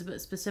reasons,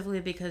 but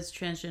specifically because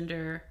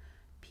transgender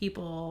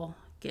people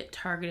get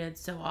targeted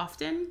so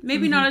often.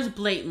 Maybe not as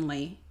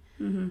blatantly,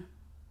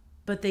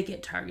 but they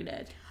get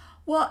targeted.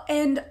 Well,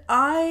 and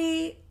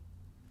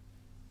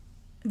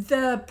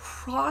the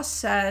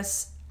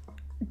process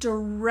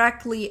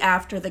directly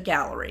after the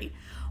gallery,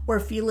 where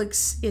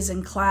Felix is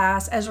in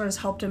class, Ezra has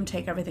helped him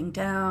take everything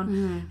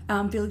down.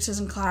 Felix is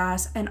in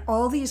class, and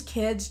all these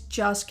kids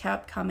just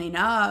kept coming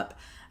up.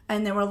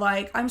 And they were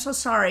like, I'm so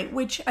sorry,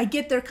 which I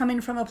get they're coming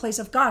from a place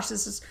of, gosh,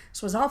 this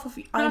was awful.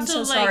 I'm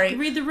so sorry.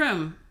 Read the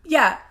room.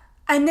 Yeah.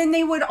 And then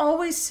they would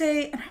always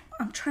say, and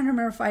I'm trying to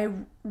remember if I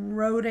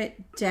wrote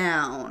it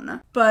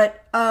down,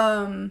 but,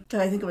 because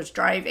I think it was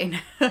driving.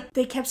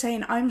 They kept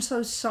saying, I'm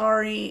so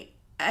sorry.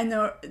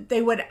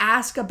 they would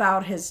ask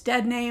about his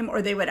dead name,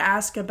 or they would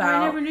ask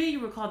about... I never knew you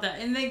were called that.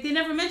 And they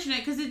never mention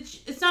it because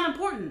it's not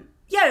important.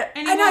 Yeah,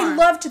 anymore. And I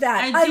loved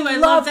that. I do. I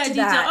love that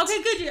detail. That.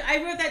 Okay, good.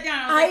 I wrote that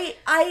down.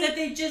 That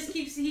they just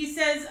keep... He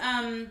says...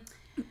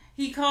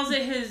 he calls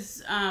it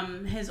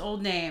his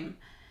old name.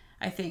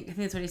 I think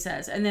that's what he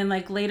says. And then,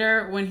 like,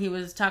 later when he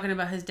was talking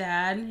about his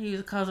dad,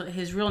 he calls it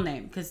his real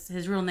name because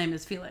his real name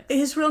is Felix.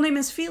 His real name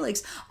is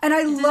Felix. And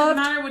it doesn't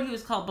matter what he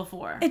was called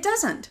before. It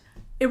doesn't.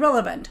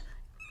 Irrelevant.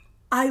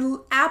 I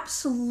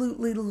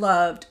absolutely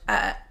loved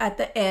at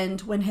the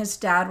end when his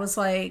dad was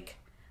like,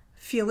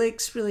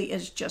 Felix really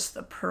is just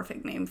the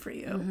perfect name for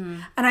you. Mm-hmm.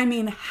 And I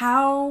mean,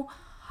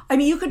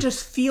 you could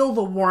just feel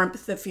the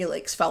warmth that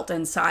Felix felt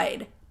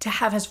inside to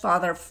have his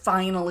father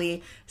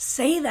finally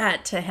say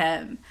that to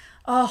him.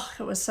 Oh,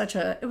 it was such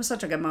a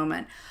good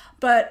moment.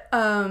 But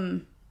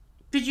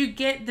did you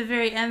get the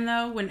very end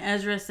though when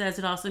Ezra says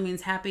it also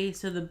means happy?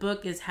 So the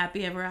book is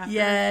Happy Ever After.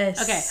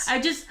 Yes. Okay.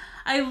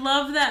 I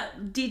love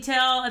that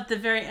detail at the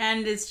very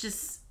end. It's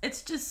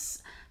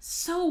just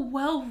so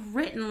well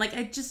written. Like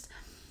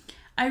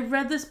I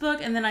read this book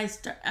and then I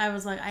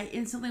was like, I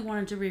instantly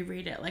wanted to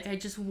reread it. Like I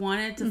just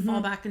wanted to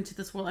fall back into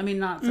this world. I mean,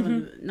 not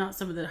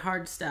some of the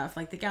hard stuff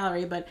like the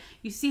gallery, but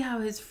you see how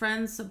his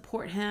friends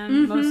support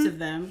him. Most of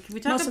them. Can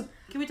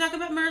we talk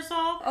about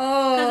Marisol?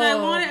 Oh,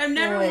 because I've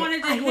never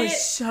wanted to hit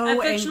so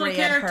a fictional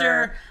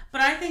character,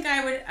 but I think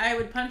I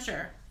would punch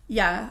her.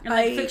 Yeah, in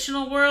a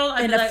fictional world.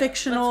 In a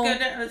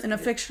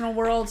fictional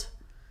world.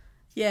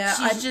 Yeah,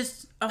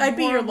 I'd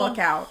be your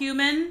lookout.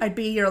 Human. I'd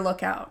be your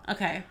lookout.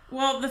 Okay.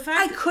 Well, the fact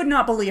I could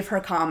not believe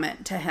her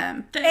comment to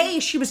him.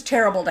 She was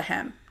terrible to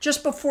him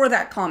just before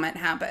that comment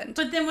happened.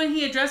 But then when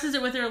he addresses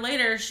it with her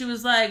later, she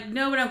was like,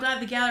 "No, but I'm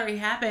glad the gallery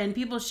happened.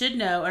 People should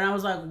know." And I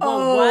was like,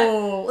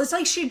 "Whoa, what?" It's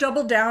like she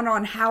doubled down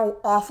on how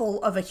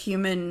awful of a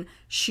human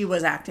she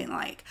was acting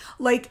like.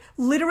 Like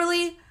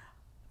literally,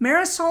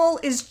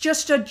 Marisol is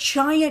just a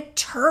giant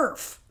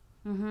turf.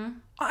 Mm-hmm.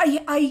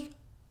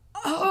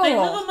 They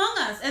live among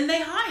us, and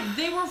they hide.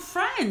 They were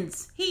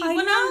friends. He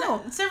went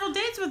on several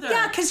dates with her.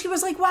 Yeah, because he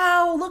was like,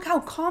 wow, look how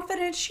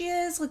confident she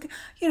is. Look,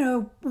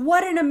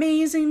 what an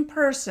amazing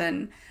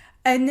person.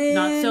 And then...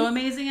 Not so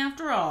amazing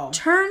after all.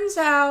 Turns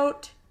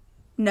out,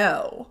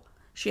 no.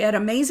 She had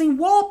amazing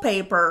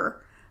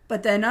wallpaper,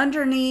 but then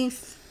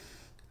underneath...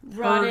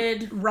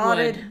 Rotted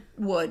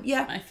wood.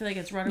 Yeah. I feel like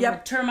it's rotted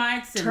wood.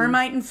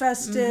 Termite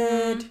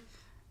infested...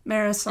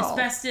 Marisol.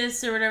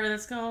 Asbestos or whatever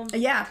that's called.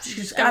 Yeah,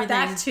 she's got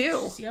that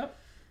too. Yep.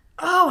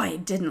 Oh, I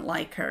didn't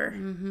like her.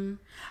 Mm-hmm.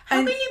 How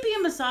can you be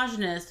a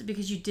misogynist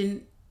because you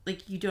don't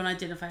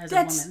identify as a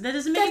woman? That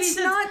doesn't make any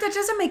sense. That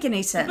doesn't make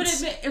any sense.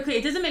 But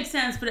it doesn't make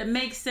sense, but it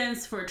makes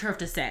sense for a TERF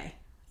to say.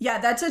 Yeah,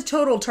 that's a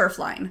total TERF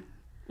line.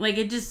 Like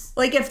it just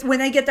like when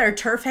they get their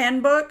TERF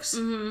handbooks,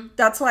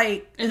 that's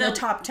like in the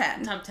top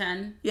 10. Top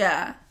 10.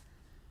 Yeah.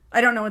 I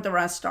don't know what the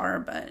rest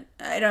are, but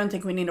I don't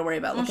think we need to worry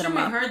about looking them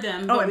up. I'm sure we've heard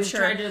them, but I'm sure.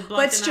 Tried to block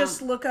Let's them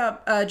just out. look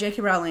up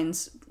J.K.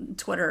 Rowling's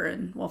Twitter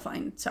and we'll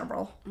find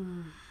several.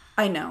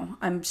 I know.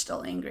 I'm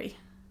still angry.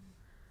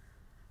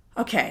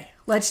 Okay,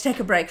 let's take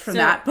a break from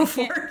that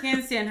before. I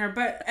can't stand her,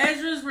 but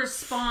Ezra's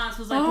response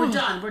was like, we're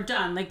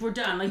done. Like,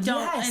 don't.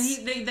 Yes.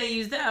 And they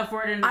used the F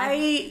word. And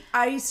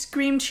I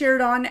screamed,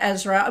 cheered on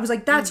Ezra. I was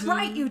like, that's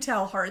right, you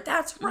tell her.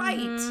 That's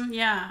right.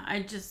 Yeah,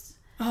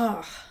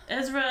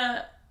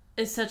 Ezra...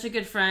 is such a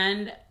good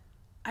friend.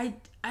 I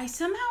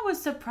somehow was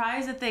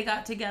surprised that they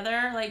got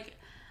together. Like,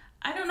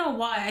 I don't know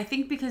why. I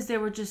think because they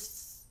were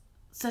just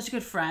such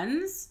good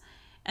friends,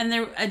 and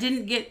I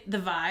didn't get the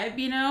vibe,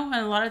 And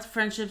a lot of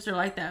friendships are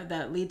like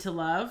that lead to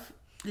love.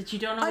 That you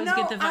don't always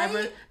get the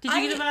vibe. Did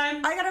you get a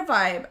vibe? I got a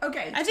vibe.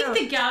 Okay. I think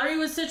the gallery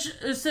was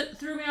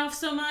threw me off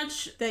so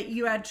much that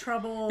you had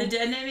trouble the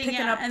dead naming,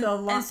 picking up the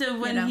line. And so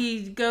when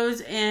he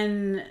goes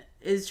in.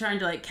 Is trying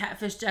to like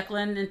catfish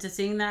Declan into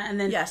seeing that, and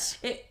then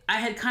I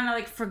had kind of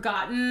like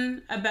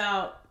forgotten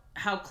about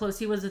how close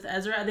he was with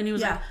Ezra, and then he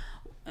was like,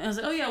 I was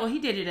like, oh yeah, well he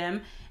dated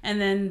him,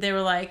 and then they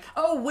were like,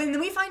 oh, when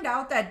we find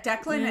out that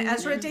Declan and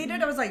Ezra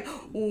dated, I was like,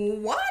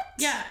 what?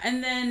 Yeah,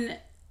 and then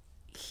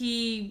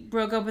he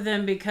broke up with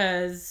him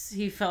because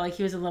he felt like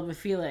he was in love with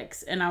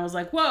Felix, and I was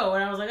like, whoa,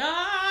 and I was like,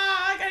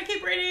 I gotta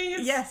keep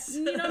reading. It's,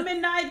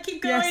 midnight,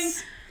 keep going.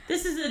 Yes.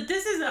 This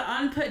is an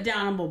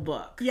unput-downable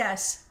book.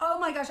 Yes. Oh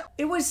my gosh.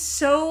 It was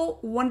so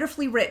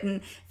wonderfully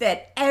written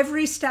that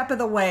every step of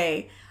the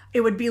way, it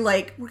would be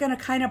like, we're going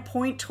to kind of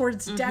point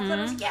towards Declan.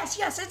 I was like, yes,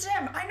 it's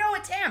him. I know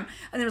it's him.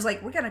 And it was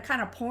like, we're going to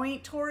kind of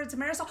point towards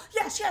Marisol.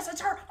 Yes,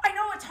 it's her. I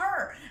know it's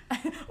her.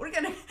 We're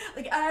going to,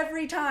 like,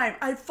 every time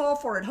I fall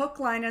for it, hook,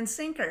 line, and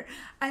sinker.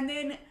 And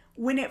then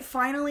when it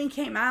finally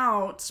came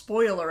out,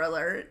 spoiler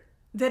alert,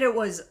 that it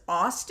was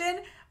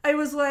Austin, I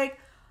was like,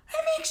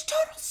 it makes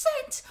total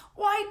sense.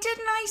 Why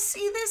didn't I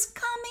see this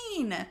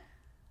coming?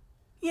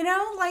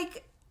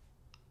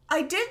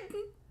 I didn't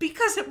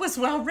because it was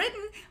well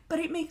written, but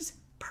it makes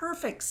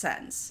perfect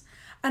sense.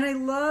 And I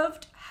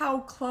loved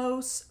how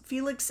close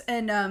Felix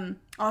and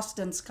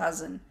Austin's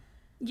cousin,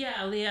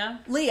 Yeah,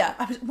 Leah. Leah.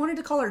 I wanted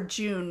to call her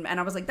June, and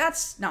I was like,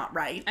 that's not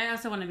right. I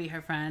also want to be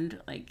her friend.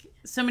 Like,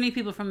 so many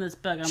people from this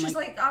book. She's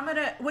like, I'm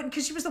gonna,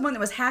 because she was the one that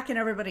was hacking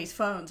everybody's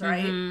phones,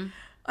 right? Mm-hmm.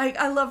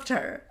 I loved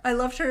her. I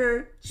loved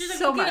her She's like,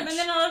 so much. And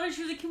then all of it,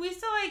 she was like, can we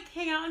still, like,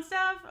 hang out and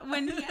stuff?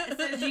 When he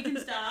says you can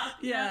stop.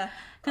 Yeah.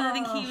 Because I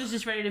think he was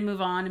just ready to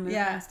move on and move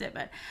past it.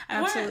 But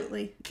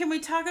absolutely. Can we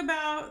talk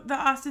about the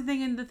Austin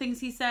thing and the things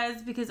he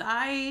says? Because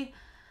I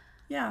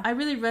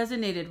really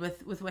resonated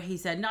with what he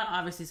said. Not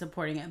obviously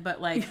supporting it,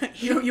 but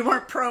like you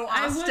weren't pro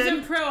Austin. I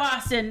wasn't pro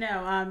Austin.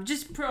 No,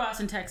 just pro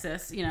Austin,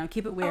 Texas. You know,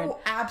 keep it weird. Oh,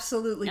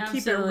 absolutely.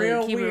 Keep it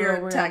real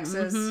weird,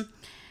 Texas. Mm-hmm.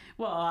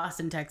 Well,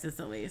 Austin, Texas,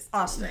 at least.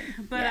 Austin.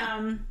 But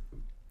hold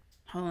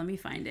on, let me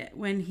find it.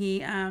 When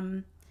he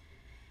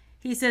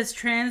says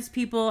trans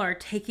people are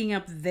taking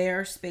up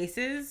their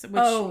spaces,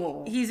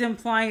 which he's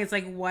implying it's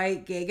like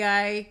white gay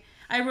guy.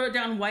 I wrote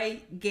down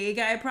white gay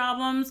guy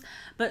problems,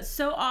 but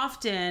so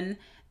often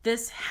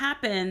this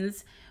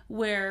happens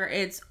where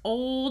it's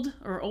old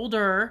or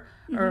older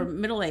or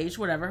middle-aged,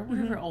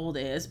 whatever old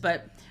is,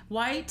 but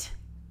white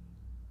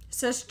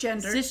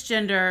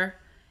cisgender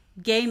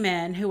gay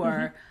men who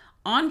are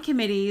on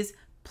committees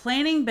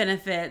planning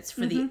benefits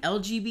for the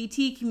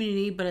LGBT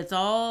community, but it's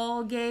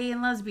all gay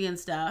and lesbian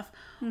stuff,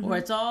 or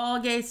it's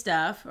all gay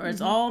stuff, or it's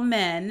all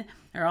men,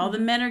 or all the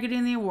men are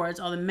getting the awards,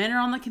 all the men are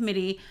on the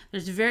committee.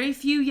 There's very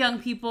few young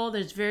people.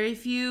 There's very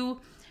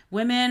few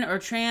women or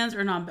trans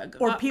or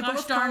people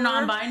of color,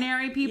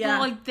 non-binary people.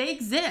 Like, they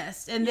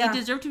exist and they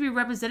deserve to be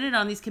represented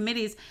on these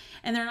committees,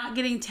 and they're not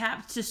getting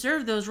tapped to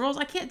serve those roles.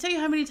 I can't tell you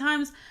how many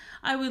times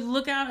I would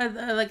look out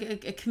at like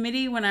a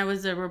committee when I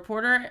was a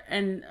reporter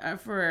and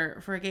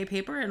for a gay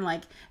paper, and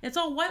like, it's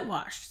all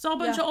whitewashed. It's all a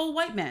bunch of old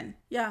white men.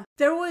 Yeah.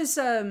 There was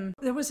an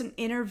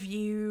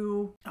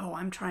interview,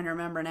 I'm trying to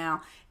remember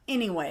now.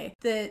 Anyway,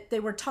 that they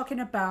were talking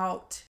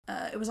about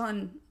it was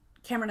on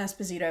Cameron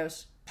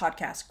Esposito's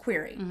podcast,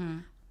 Query.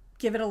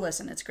 Give it a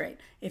listen. It's great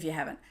if you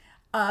haven't.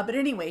 But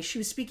anyway, she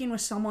was speaking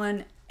with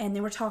someone, and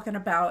they were talking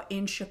about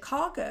in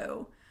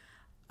Chicago,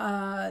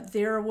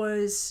 there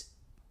was,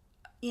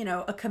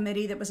 a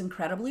committee that was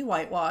incredibly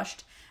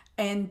whitewashed,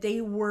 and they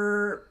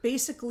were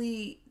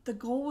basically, the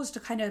goal was to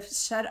kind of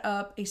set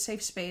up a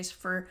safe space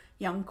for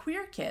young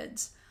queer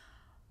kids.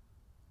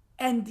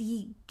 And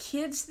the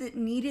kids that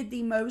needed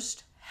the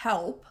most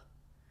help,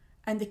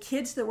 and the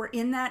kids that were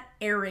in that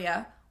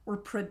area, were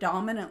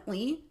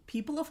predominantly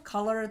people of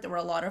color. There were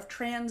a lot of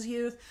trans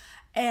youth.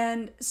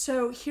 And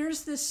so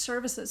here's this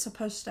service that's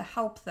supposed to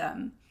help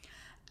them.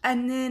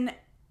 And then,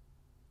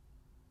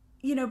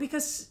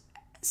 because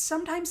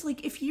sometimes,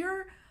 like, if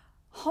you're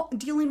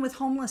dealing with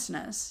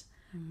homelessness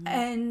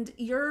and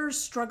you're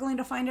struggling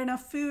to find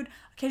enough food,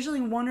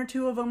 occasionally one or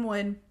two of them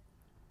would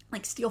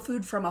like steal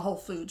food from a Whole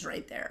Foods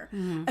right there.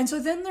 And so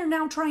then they're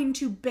now trying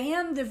to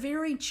ban the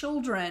very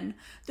children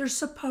they're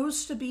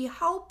supposed to be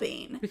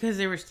helping. Because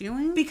they were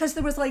stealing? Because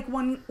there was like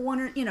one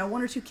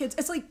or two kids.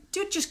 It's like,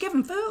 dude, just give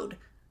them food.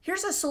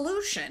 Here's a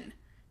solution.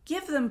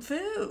 Give them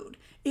food.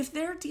 If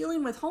they're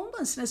dealing with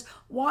homelessness,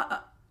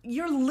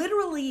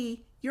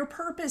 your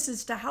purpose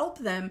is to help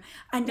them,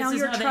 and now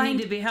you're trying. They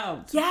need to be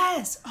helped.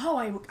 Yes.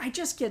 Oh, I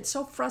just get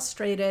so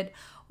frustrated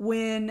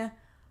when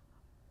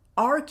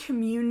our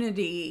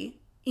community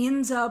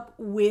ends up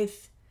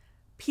with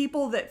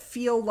people that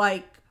feel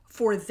like,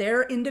 for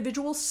their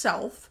individual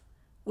self,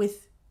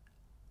 with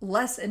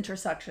less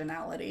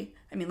intersectionality.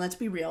 I mean, let's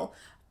be real.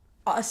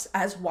 Us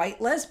as white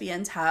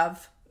lesbians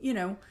have,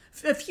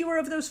 fewer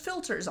of those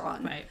filters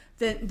on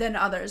than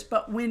others.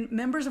 But when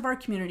members of our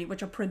community,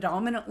 which are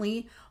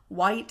predominantly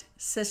white,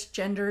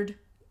 cisgendered,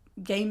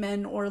 gay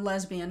men or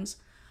lesbians,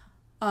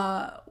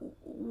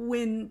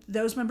 when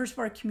those members of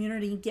our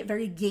community get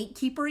very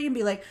gatekeepery and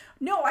be like,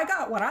 no, I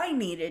got what I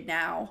needed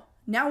now.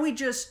 Now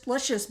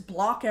let's just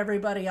block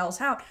everybody else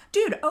out.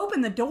 Dude,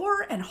 open the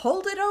door and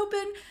hold it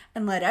open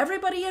and let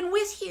everybody in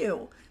with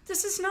you.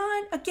 This is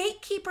not a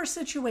gatekeeper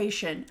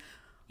situation.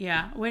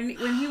 Yeah. When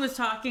he was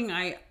talking,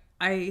 I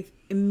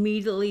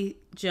immediately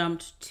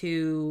jumped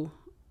to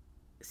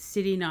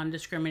city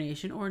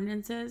non-discrimination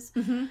ordinances,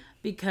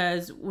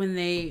 because when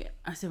they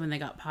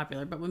got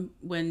popular, but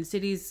when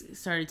cities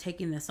started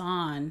taking this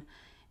on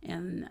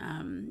in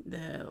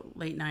the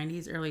late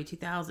 90s, early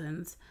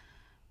 2000s,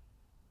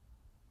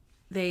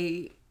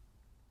 they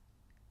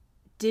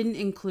didn't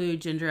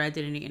include gender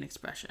identity and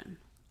expression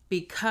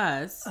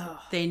because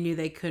they knew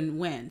they couldn't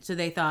win. So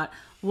they thought,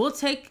 we'll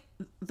take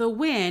the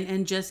win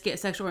and just get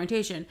sexual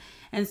orientation.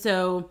 And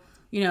so,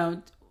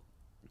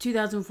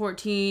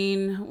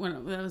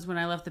 2014, that was when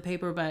I left the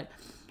paper, but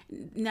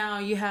now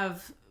you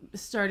have,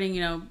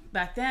 starting,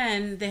 back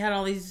then, they had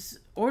all these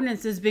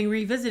ordinances being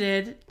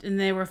revisited, and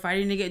they were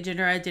fighting to get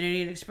gender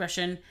identity and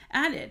expression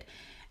added.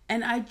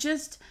 And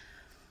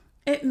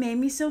it made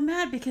me so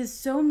mad, because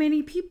so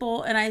many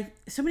people,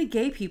 so many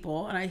gay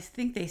people, and I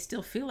think they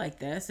still feel like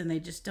this, and they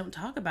just don't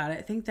talk about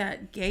it, think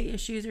that gay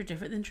issues are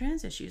different than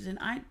trans issues. And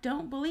I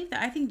don't believe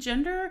that. I think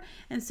gender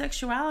and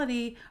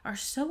sexuality are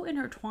so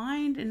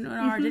intertwined in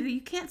our identity.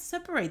 You can't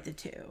separate the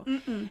two.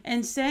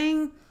 And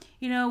saying,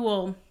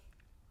 well,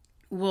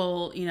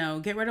 we'll,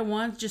 get rid of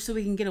one just so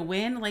we can get a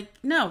win. Like,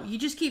 no, you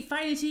just keep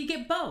fighting until you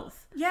get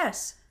both.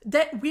 Yes.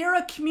 That we're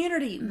a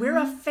community. We're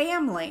a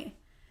family.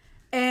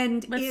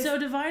 But so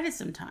divided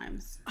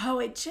sometimes. Oh,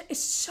 it's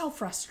so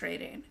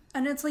frustrating.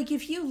 And it's like,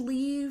 if you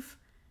leave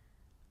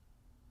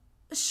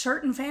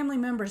certain family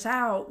members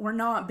out, we're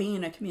not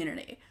being a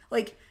community.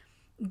 Like,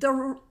 the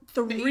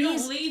reason you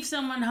don't leave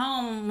someone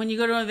home when you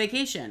go to a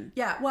vacation.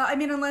 Yeah, well, I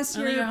mean, unless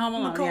you're home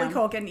alone. Macaulay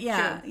Culkin.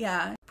 Sure.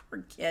 Yeah.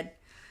 Poor kid.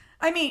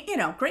 I mean,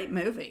 great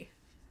movie.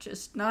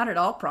 Just not at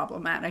all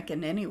problematic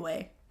in any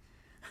way.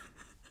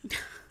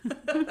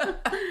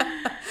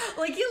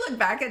 Like, you look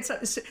back at,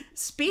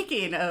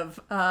 speaking of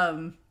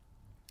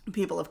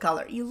people of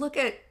color, you look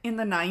at in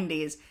the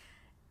 90s,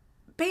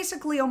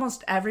 basically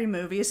almost every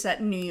movie is set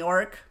in New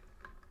York,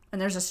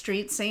 and there's a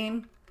street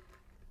scene,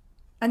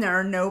 and there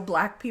are no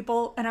black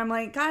people, and I'm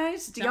like,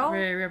 guys, do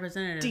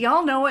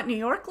y'all know what New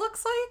York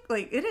looks like?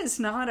 Like, it is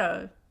not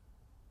a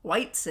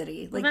white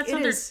city. Like, well,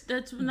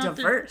 that's not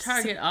diverse. Their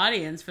target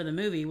audience for the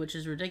movie, which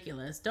is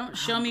ridiculous. Don't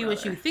show me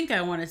what you think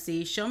I want to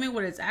see. Show me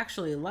what it's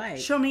actually like.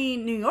 Show me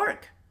New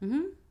York.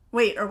 Mm-hmm.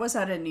 Wait, or was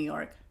that in New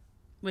York?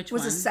 Which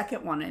was the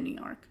second one in New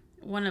York?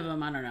 One of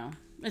them, I don't know.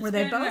 Were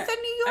they both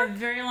in New York? A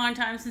very long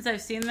time since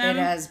I've seen them. It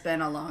has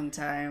been a long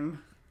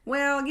time.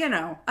 Well,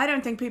 I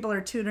don't think people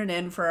are tuning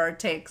in for our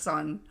takes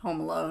on Home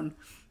Alone.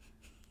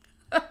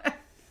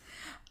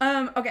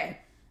 Okay.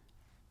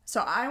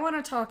 So I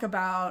want to talk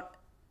about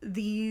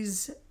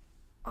these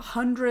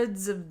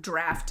hundreds of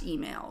draft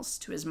emails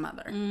to his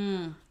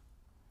mother.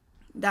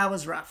 That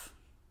was rough.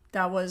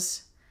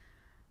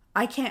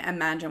 I can't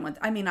imagine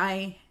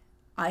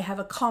I have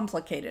a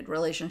complicated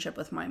relationship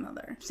with my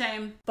mother.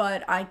 Same.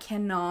 But I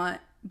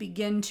cannot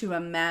begin to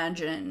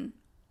imagine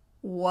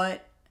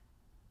what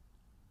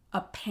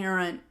a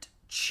parent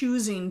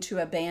choosing to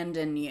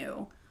abandon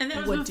you and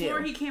that was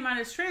before he came out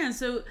as trans,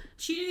 so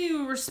she didn't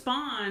even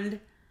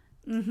respond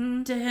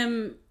to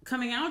him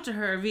coming out to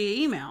her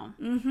via email.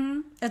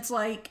 It's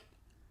like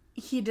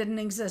he didn't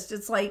exist.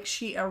 It's like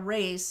she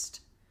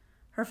erased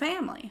her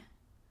family.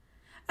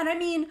 And I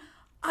mean,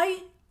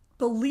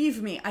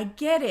 believe me, I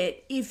get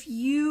it. If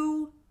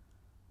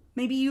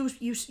maybe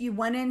you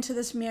went into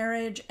this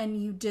marriage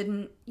and you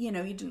didn't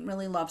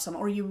really love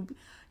someone, or you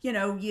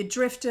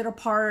drifted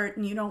apart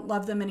and you don't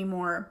love them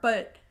anymore,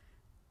 but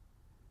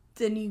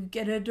then you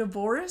get a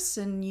divorce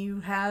and you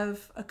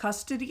have a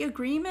custody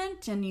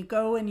agreement and you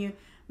go and you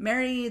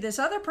marry this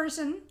other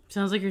person.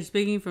 Sounds like you're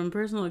speaking from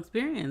personal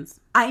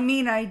experience. I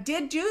mean, I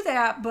did do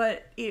that,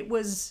 but it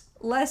was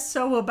less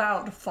so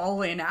about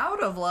falling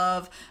out of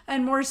love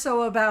and more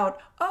so about,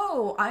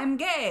 oh, I'm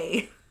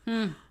gay.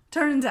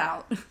 Turns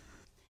out.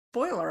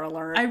 Spoiler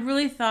alert. I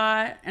really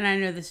thought, and I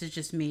know this is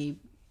just me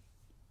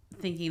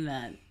thinking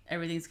that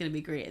everything's going to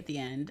be great at the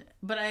end,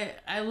 but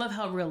I love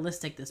how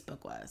realistic this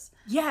book was.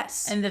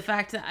 Yes. And the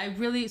fact that I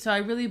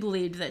really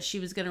believed that she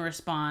was going to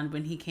respond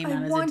when he came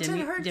out as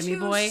a demi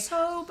boy.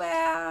 So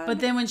bad.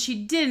 But then when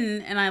she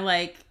didn't, and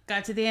I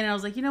got to the end, I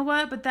was like, you know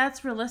what? But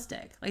that's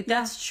realistic.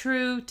 That's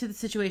true to the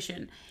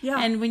situation. Yeah.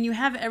 And when you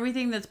have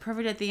everything that's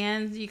perfect at the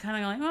end, you kind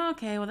of go like, oh,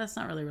 okay, well, that's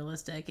not really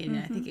realistic. And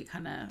I think it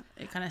kind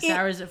of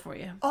sours it for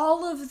you.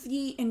 All of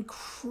the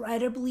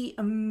incredibly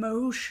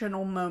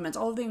emotional moments,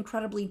 all of the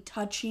incredibly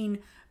touching,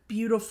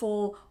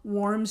 beautiful,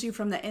 warms you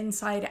from the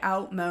inside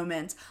out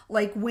moments,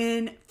 like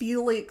when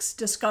Felix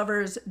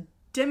discovers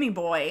Demi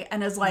Boy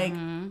and is like,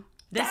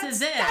 this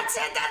is it. That's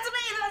it. That's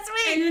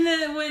me. And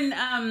then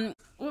when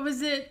what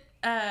was it?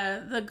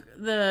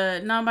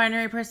 The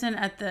non-binary person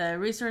at the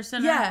resource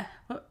center. Yeah,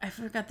 I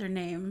forgot their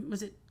name.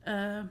 Was it?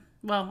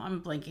 Well,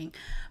 I'm blanking.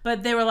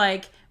 But they were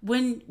like,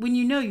 when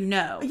you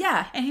know.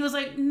 Yeah. And he was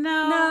like, no,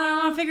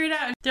 I want to figure it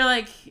out. They're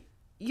like,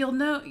 you'll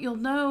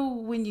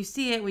know when you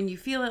see it, when you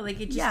feel it.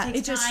 Like, it just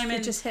takes time.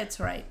 It just hits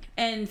right.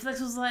 And Felix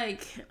was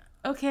like,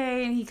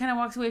 okay. And he kind of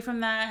walks away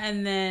from that.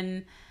 And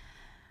then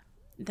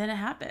it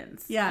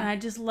happens. Yeah. And I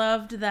just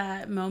loved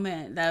that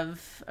moment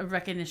of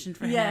recognition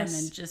for him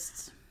and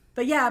just...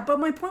 But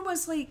my point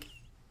was, like,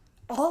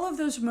 all of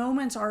those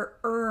moments are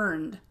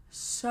earned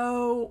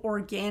so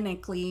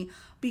organically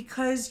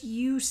because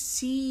you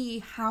see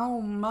how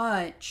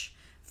much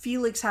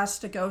Felix has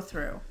to go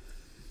through,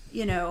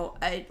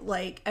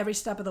 every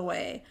step of the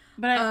way.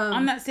 But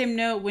on that same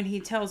note, when he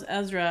tells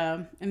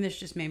Ezra, and this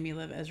just made me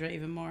love Ezra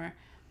even more,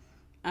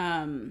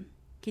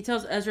 he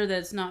tells Ezra that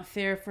it's not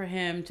fair for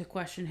him to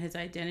question his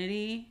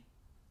identity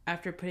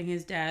after putting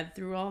his dad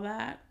through all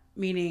that.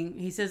 Meaning,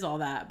 he says all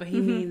that, but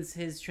he means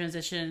his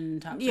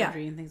transition, top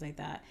surgery, and things like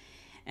that.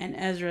 And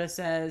Ezra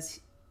says,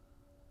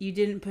 you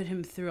didn't put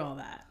him through all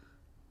that.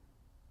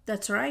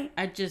 That's right.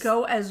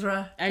 Go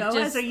Ezra.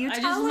 Ezra. You tell him. I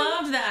just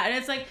love that. And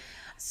it's like,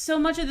 so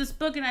much of this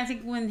book, and I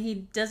think when he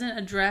doesn't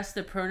address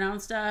the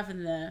pronoun stuff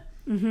and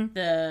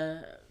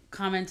the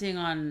commenting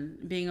on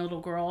being a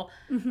little girl,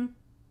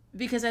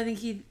 because I think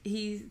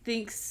he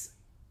thinks,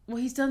 well,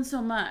 he's done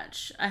so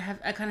much. I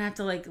kind of have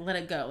to, let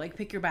it go.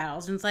 Pick your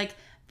battles. And it's like,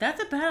 that's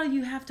a battle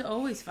you have to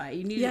always fight.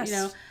 You need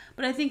to,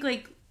 But I think,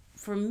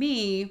 for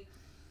me,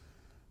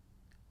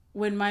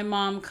 when my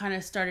mom kind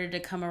of started to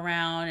come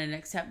around and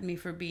accept me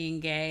for being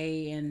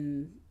gay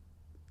and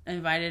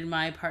invited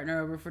my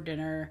partner over for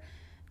dinner,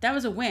 that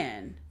was a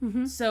win.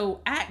 Mm-hmm.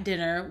 So at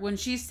dinner, when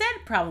she said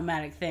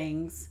problematic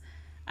things,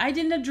 I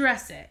didn't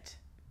address it.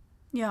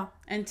 Yeah.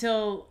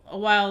 Until a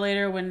while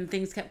later when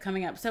things kept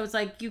coming up. So it's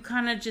like you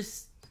kind of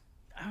just,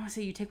 I don't want to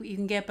say you take what you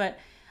can get, but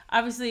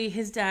obviously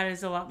his dad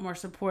is a lot more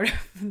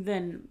supportive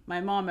than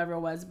my mom ever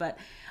was. But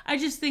I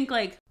just think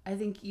like, I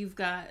think you've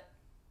got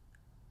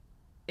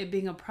it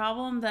being a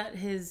problem that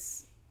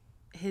his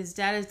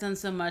dad has done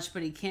so much,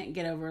 but he can't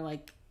get over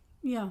like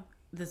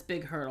this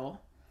big hurdle.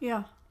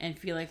 Yeah. And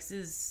Felix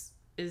is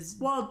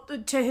well,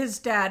 to his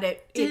dad,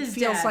 it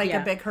feels like a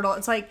big hurdle.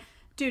 It's like,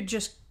 dude,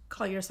 just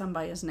call your son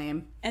by his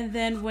name. And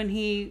then when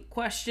he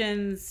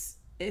questions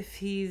if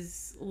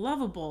he's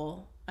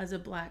lovable as a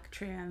black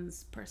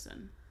trans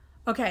person.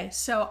 Okay,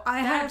 so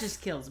that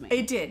just kills me.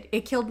 It did.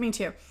 It killed me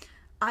too.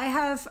 I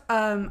have,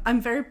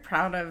 I'm very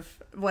proud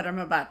of what I'm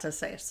about to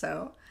say.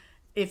 So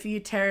if you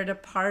tear it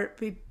apart,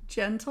 be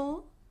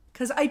gentle.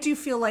 Because I do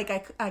feel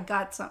like I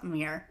got something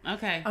here.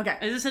 Okay. Okay.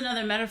 Is this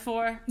another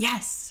metaphor?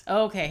 Yes.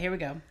 Okay, here we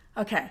go.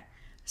 Okay.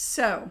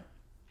 So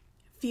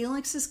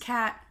Felix's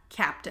cat,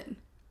 Captain.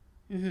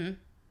 Mm-hmm.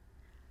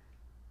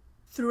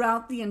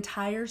 Throughout the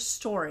entire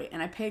story,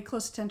 and I paid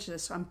close attention to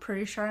this, so I'm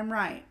pretty sure I'm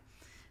right.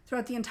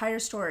 Throughout the entire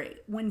story,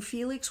 when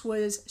Felix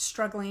was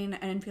struggling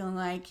and feeling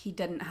like he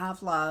didn't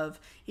have love,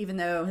 even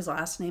though his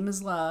last name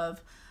is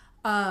Love,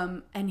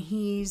 and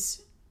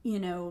he's,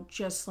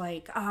 just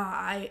like,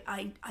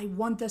 I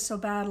want this so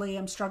badly,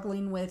 I'm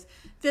struggling with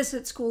this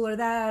at school or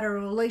that, or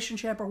a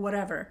relationship or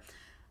whatever.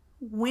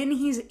 When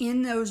he's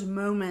in those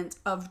moments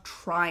of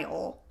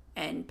trial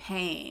and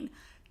pain,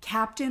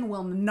 Captain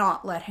will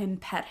not let him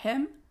pet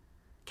him.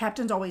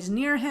 Captain's always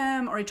near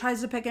him, or he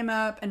tries to pick him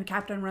up, and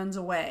Captain runs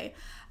away.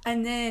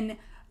 And then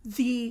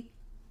the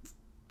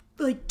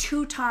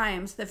 2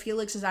 times that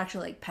Felix is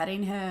actually like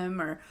petting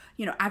him or,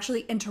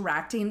 actually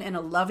interacting in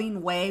a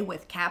loving way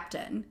with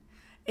Captain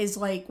is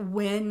like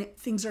when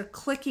things are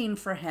clicking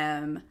for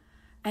him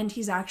and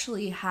he's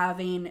actually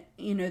having,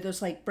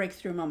 those like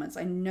breakthrough moments.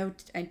 I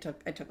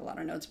took a lot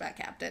of notes about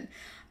Captain.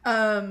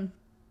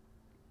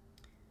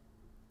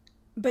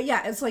 But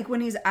yeah, it's like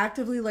when he's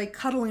actively like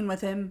cuddling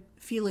with him,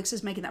 Felix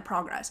is making that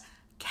progress.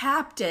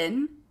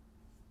 Captain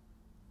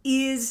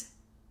is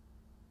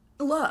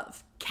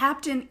love.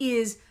 Captain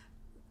is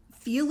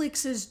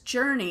Felix's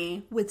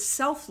journey with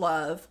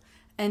self-love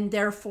and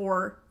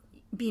therefore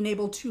being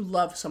able to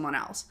love someone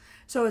else.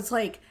 So it's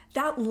like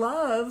that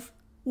love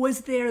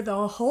was there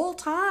the whole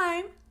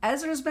time.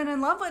 Ezra's been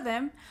in love with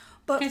him.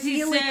 But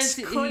Felix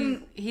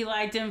couldn't. He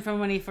liked him from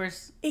when he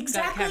first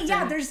exactly. got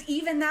Yeah, there's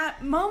even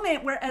that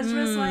moment where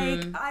Ezra's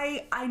like,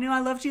 I knew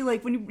I loved you,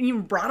 like when you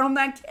brought him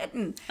that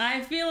kitten.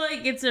 I feel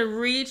like it's a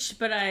reach,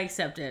 but I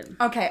accept it.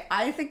 Okay,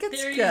 I think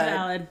it's Theory good. Is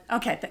valid.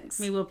 Okay, thanks.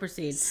 We will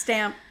proceed.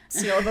 Stamp,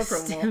 seal of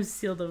approval. Stamp,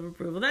 seal of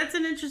approval. That's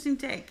an interesting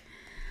take.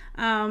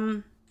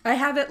 I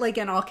have it like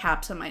in all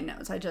caps in my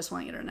notes. I just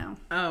want you to know.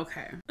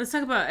 Okay. Let's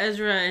talk about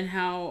Ezra and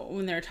how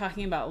when they're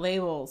talking about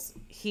labels,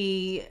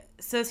 he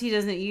says he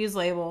doesn't use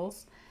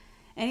labels.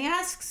 And he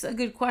asks a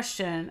good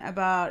question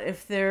about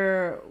if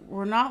there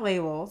were not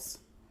labels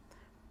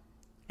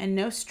and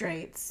no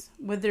straights,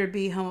 would there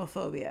be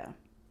homophobia?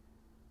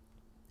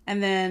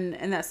 And then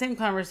in that same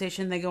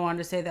conversation, they go on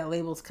to say that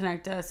labels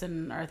connect us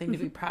and are a thing to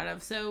be proud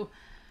of. So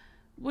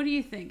what do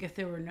you think if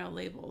there were no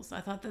labels?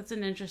 I thought that's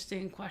an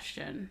interesting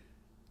question.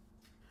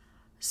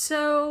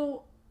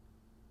 So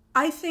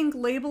I think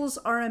labels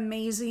are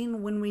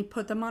amazing when we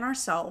put them on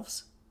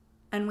ourselves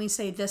and we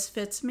say, this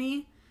fits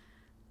me.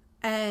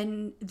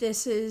 And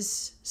this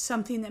is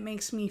something that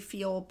makes me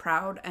feel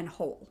proud and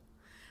whole.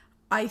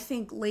 I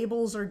think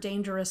labels are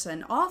dangerous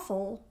and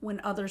awful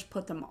when others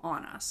put them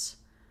on us.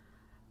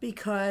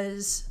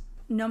 Because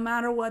no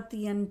matter what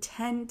the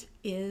intent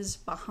is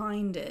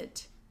behind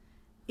it,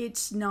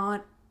 it's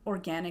not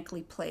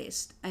organically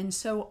placed. And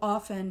so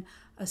often,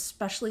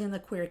 especially in the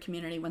queer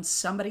community, when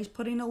somebody's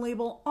putting a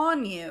label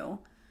on you,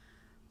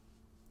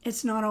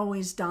 it's not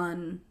always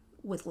done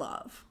with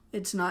love.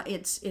 It's not,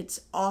 it's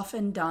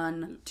often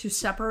done to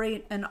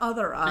separate and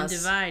other us.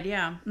 And divide,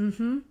 yeah.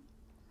 Mm-hmm.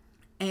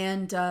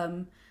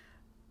 And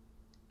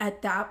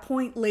at that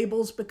point,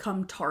 labels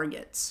become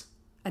targets.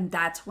 And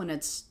that's when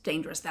it's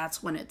dangerous.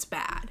 That's when it's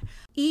bad.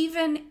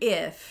 Even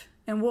if,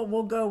 and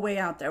we'll go way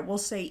out there, we'll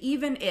say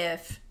even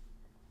if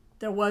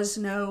there was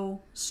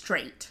no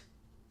straight,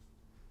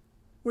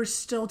 we're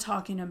still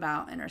talking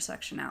about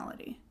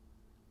intersectionality.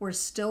 We're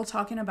still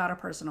talking about a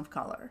person of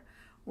color.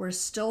 We're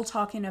still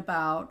talking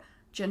about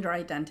gender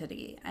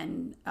identity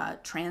and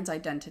trans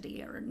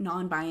identity or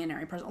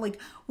non-binary person.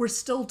 Like, we're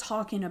still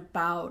talking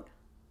about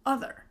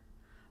other.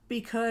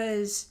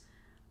 Because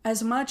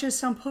as much as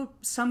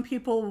some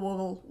people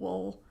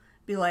will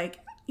be like,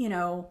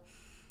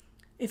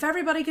 if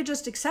everybody could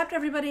just accept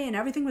everybody and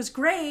everything was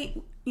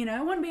great,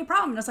 it wouldn't be a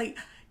problem. And it's like,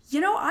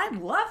 I'd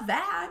love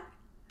that,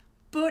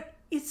 but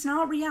it's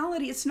not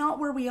reality. It's not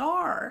where we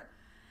are.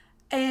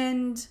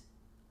 And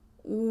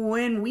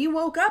when we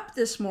woke up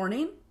this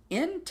morning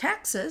in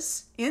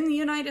Texas, in the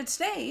United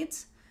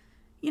States,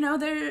 you know,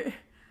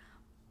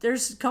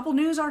 there's a couple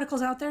news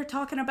articles out there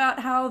talking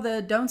about how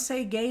the Don't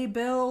Say Gay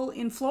bill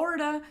in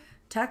Florida,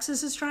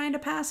 Texas is trying to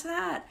pass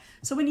that.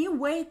 So when you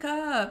wake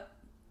up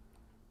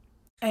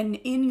and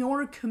in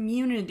your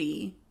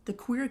community, the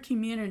queer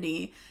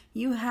community,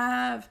 you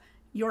have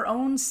your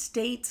own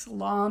state's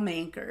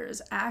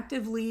lawmakers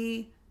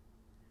actively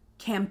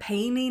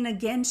campaigning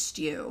against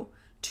you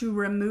to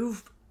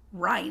remove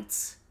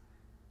rights.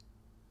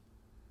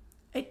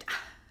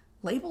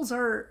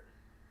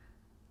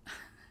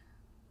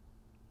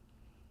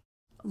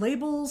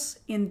 Labels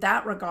in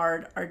that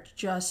regard are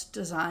just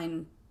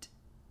designed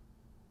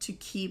to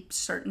keep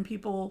certain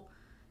people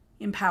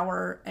in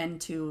power and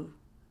to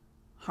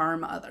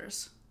harm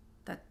others.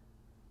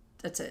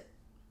 That's it.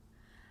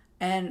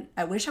 And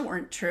I wish it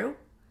weren't true.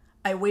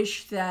 I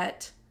wish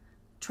that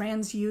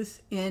trans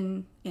youth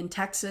in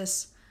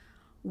Texas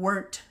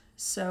weren't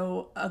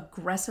so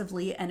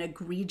aggressively and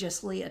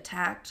egregiously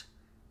attacked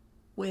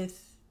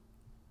with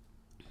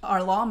by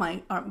our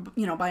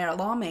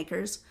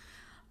lawmakers.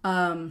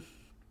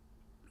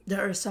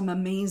 There are some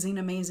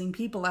amazing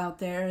people out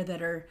there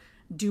that are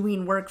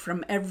doing work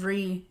from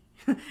every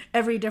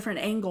different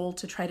angle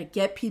to try to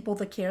get people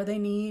the care they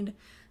need,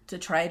 to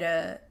try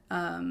to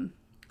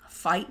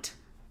fight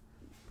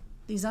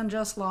these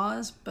unjust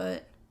laws.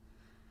 But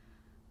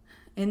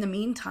in the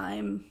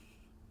meantime,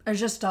 there's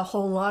just a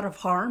whole lot of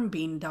harm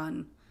being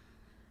done.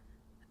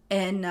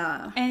 And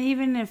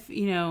even if,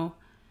 you know,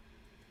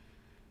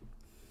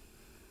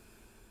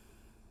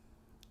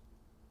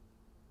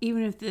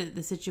 even if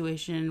the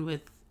situation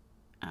with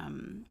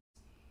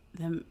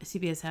the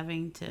CPS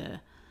having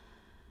to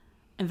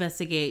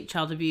investigate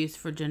child abuse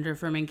for gender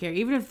affirming care,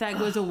 even if that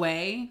goes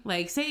away,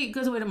 like say it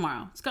goes away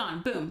tomorrow, it's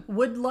gone, boom.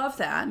 Would love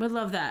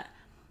that.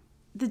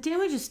 The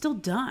damage is still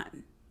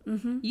done.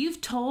 Mm-hmm.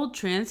 You've told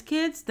trans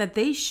kids that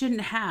they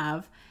shouldn't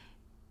have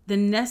the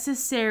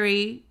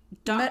necessary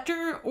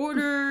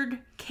doctor-ordered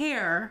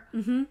care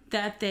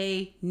that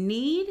they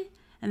need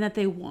and that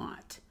they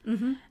want.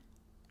 Mm-hmm.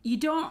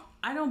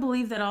 I don't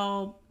believe that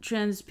all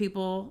trans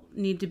people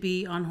need to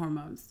be on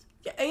hormones.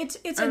 Yeah, it's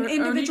an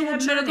individual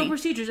journey. Medical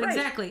procedures, right.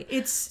 Exactly.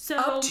 It's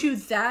up to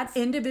that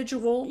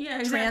individual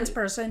trans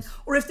person,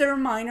 or if they're a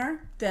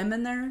minor, them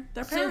and their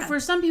parent. So for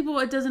some people,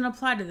 it doesn't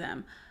apply to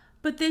them,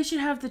 but they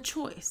should have the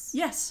choice.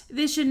 Yes,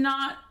 they should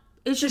not.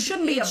 It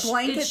shouldn't be a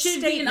blanket statement. It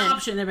should be an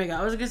option. There we go.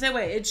 I was gonna say,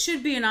 wait, it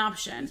should be an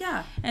option.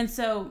 Yeah. And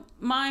so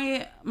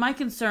my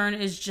concern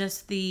is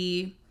just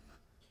the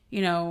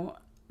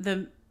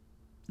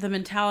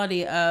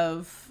mentality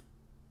of,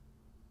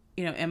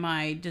 you know, am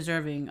I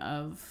deserving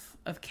of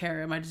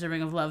care? Am I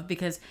deserving of love?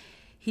 Because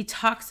he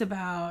talks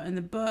about in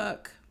the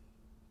book,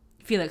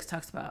 Felix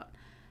talks about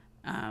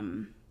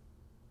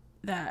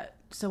that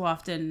so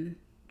often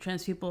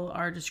trans people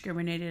are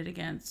discriminated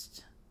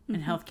against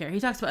in healthcare. He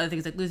talks about other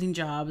things like losing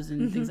jobs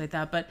and things like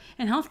that, but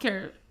in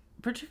healthcare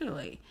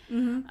particularly,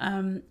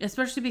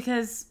 especially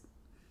because,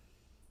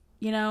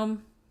 you know,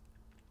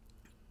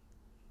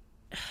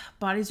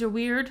 bodies are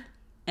weird.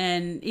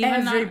 And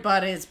even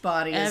everybody's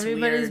body is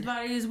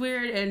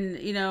weird, and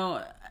you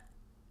know,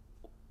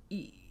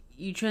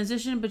 you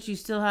transition, but you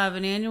still have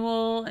an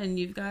annual, and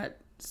you've got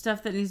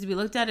stuff that needs to be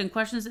looked at and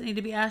questions that need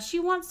to be asked.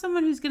 You want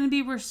someone who's going to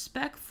be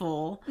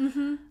respectful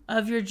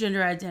of your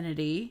gender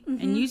identity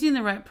and using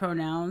the right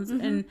pronouns,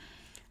 and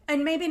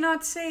maybe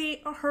not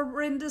say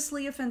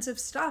horrendously offensive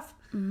stuff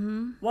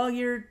while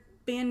you're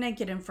being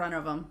naked in front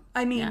of them.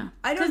 I mean,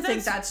 I don't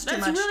think that's too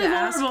much really to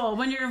ask. Horrible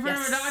when you're in front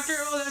of a doctor.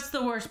 Oh, that's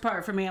the worst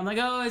part for me. I'm like,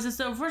 oh, is this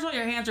so? First of all,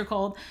 your hands are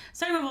cold.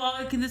 Second of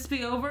all, can this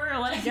be over?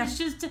 Like, it's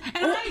just. And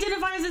I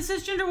identify as a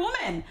cisgender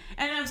woman,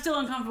 and I'm still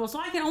uncomfortable. So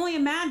I can only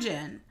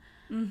imagine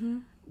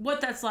what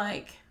that's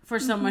like for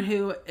someone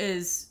who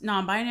is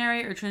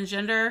non-binary or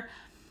transgender,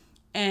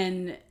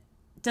 and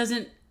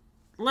doesn't.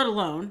 Let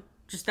alone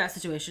just that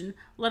situation.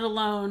 Let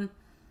alone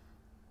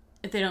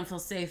if they don't feel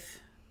safe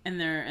in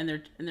their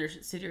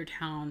city or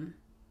town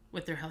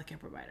with their healthcare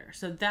provider.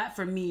 So that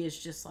for me is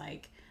just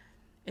like,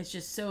 it's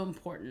just so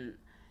important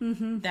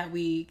that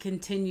we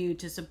continue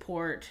to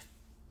support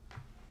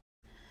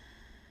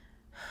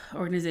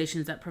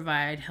organizations that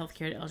provide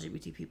healthcare to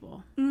LGBT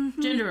people,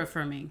 gender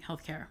affirming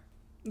healthcare.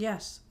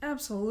 Yes,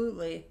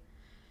 absolutely.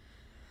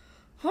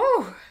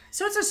 Whew.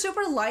 So it's a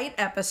super light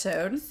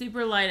episode.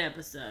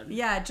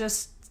 Yeah,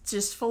 just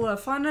full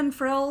of fun and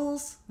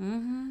frills.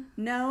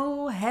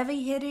 No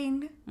heavy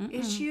hitting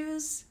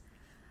issues.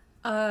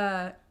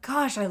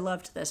 Gosh, I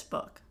loved this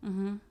book.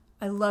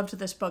 I loved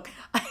this book.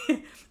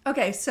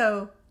 Okay,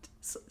 so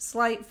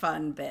slight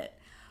fun bit.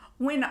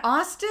 When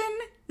Austin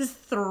is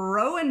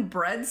throwing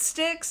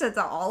breadsticks at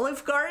the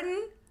Olive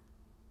Garden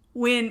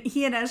when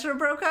he and Ezra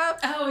broke up.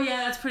 Oh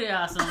yeah, that's pretty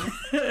awesome.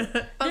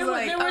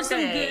 there were some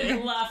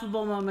good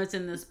laughable moments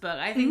in this book.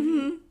 I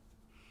think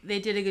they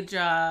did a good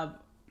job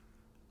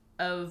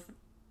of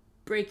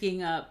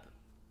breaking up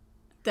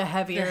the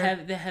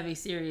heavy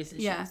serious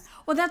issues. Yeah.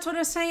 Well, that's what I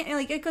was saying.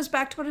 Like, it goes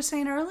back to what I was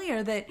saying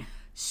earlier, that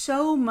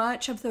so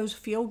much of those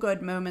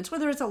feel-good moments,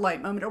 whether it's a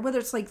light moment or whether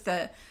it's like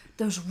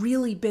those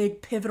really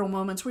big pivotal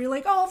moments where you're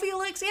like, oh,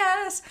 Felix,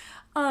 yes.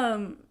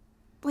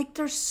 Like,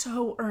 they're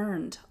so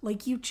earned.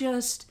 Like,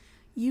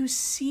 you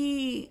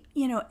see,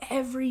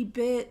 every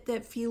bit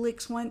that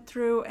Felix went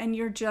through, and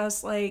you're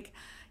just like,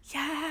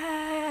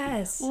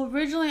 yes. Well,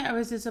 originally I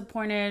was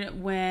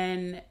disappointed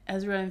when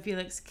Ezra and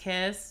Felix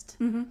kissed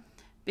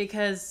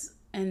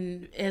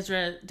and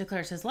Ezra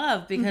declares his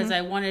love because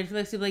I wanted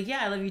Felix to be like,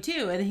 yeah, I love you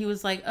too. And he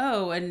was like,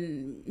 oh,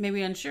 and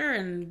maybe unsure.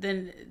 And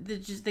then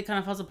they kind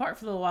of falls apart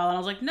for a little while. And I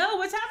was like, no,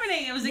 what's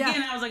happening? It was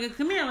again, I was like,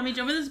 come here, let me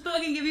jump in this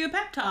book and give you a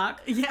pep talk.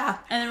 Yeah.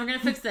 And then we're going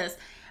to fix this.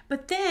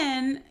 But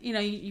then,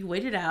 you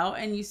wait it out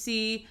and you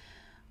see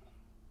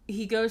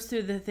he goes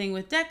through the thing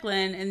with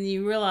Declan and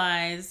you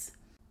realize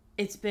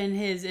it's been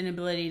his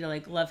inability to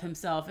like love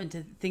himself and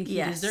to think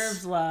he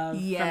deserves love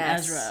from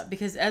Ezra,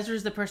 because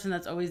Ezra's the person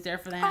that's always there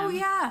for him. Oh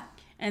yeah.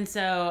 And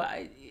so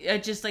I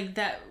just like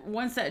that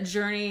once that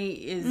journey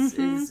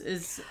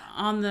is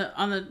on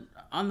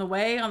the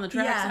way, on the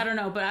tracks, I don't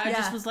know, but I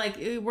just was like,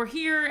 we're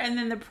here. And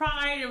then the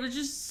pride, it was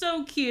just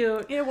so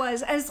cute. It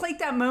was. It's like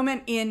that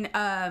moment in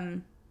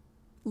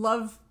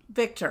Love,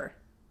 Victor,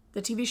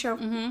 the TV show,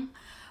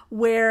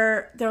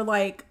 where they're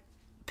like,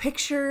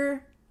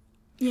 picture,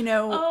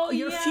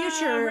 your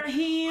future.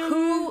 Raheem.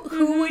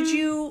 Who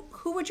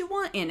would you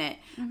want in it?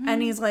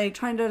 And he's like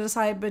trying to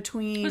decide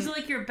between. Was it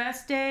like your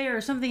best day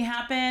or something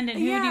happened? And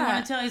who do you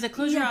want to tell? He's like,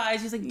 close your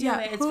eyes. He's like, do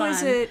it. It's fine.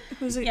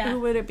 Who is it? Who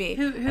would it be?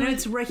 And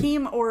it's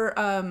Raheem or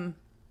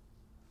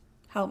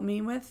help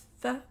me with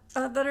the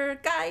other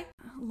guy.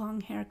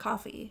 Long hair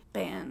coffee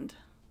band.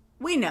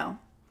 We know.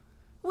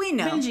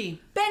 Benji.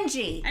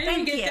 I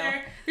didn't get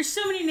there. There's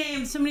so many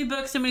names, so many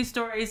books, so many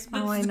stories.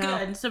 But it's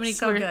good. So many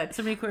queer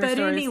stories. But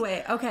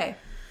anyway, okay.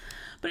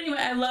 But anyway,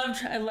 I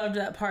loved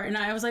that part, and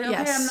I was like, okay,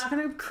 I'm not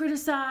going to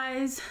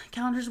criticize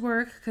Callender's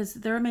work because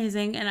they're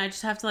amazing, and I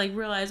just have to like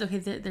realize, okay,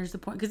 there's the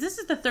point, because this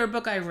is the third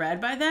book I read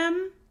by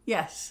them.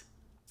 Yes.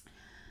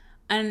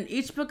 And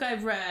each book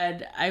I've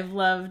read, I've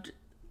loved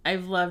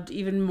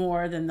even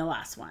more than the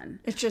last one.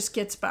 It just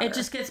gets better.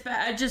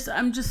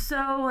 I'm just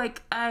so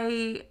like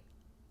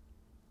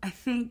I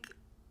think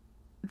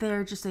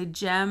they're just a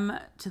gem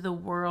to the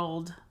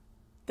world.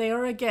 They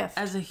are a gift.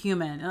 As a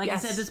human. And like I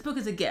said, this book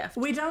is a gift.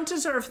 We don't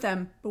deserve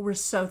them, but we're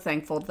so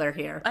thankful they're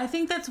here. I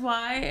think that's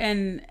why,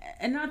 and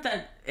not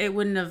that it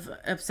wouldn't have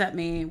upset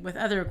me with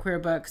other queer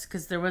books,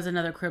 because there was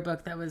another queer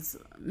book that was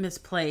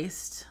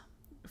misplaced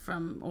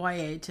from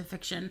YA to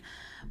fiction.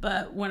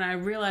 But when I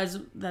realized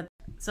that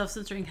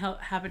self-censoring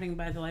happening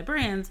by the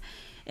librarians,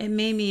 it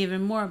made me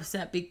even more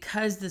upset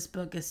because this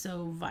book is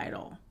so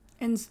vital.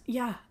 And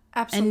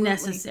absolutely. And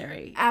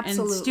necessary.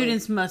 Absolutely. And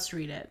students must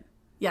read it.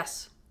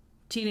 Yes.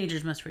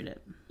 Teenagers must read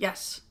it.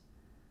 Yes.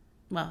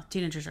 Well,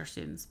 teenagers are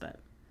students, but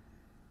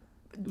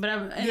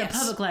I'm in a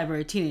public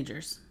library,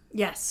 teenagers.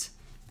 Yes.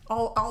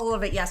 All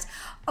of it, yes.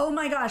 Oh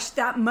my gosh,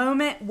 that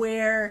moment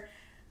where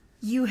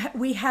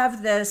we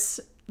have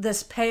this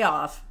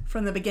payoff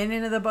from the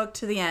beginning of the book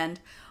to the end,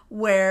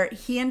 where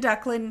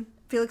Felix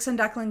and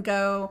Declan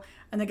go,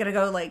 and they're gonna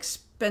go like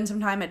spend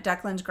some time at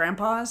Declan's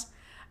grandpa's,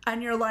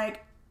 and you're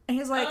like, and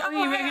he's like,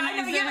 you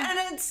recognize him?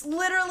 And it's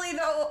literally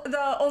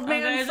the old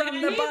man from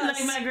the bus.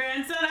 Like my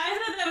grandson. I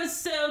thought that was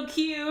so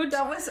cute.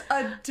 That was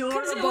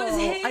adorable.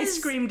 I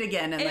screamed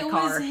again in the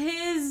car. It was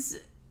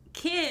his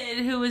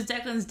kid who was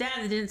Declan's dad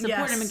that didn't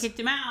support him and kicked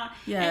him out.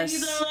 Yes.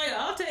 And people are like,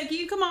 I'll take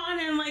you, come on.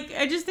 And like,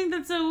 I just think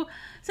that's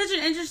such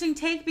an interesting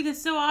take,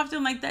 because so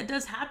often like that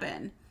does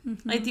happen.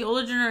 Mm-hmm. Like the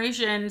older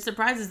generation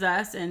surprises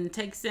us and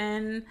takes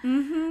in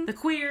the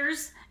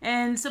queers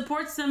and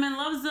supports them and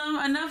loves them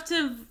enough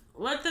to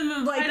let them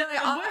invite a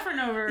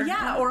boyfriend over.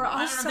 Yeah, or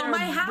I'll sell my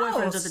house.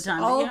 Boyfriends at the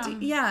time. I'll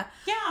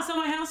sell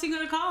my house and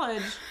go to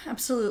college.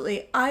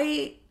 Absolutely.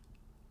 I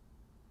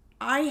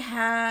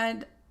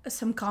had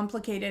some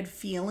complicated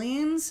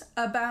feelings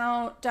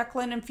about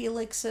Declan and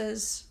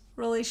Felix's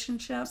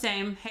relationship.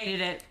 Same.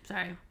 Hated it.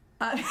 Sorry.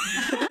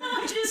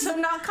 So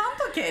not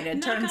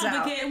complicated, turns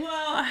out.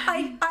 Well,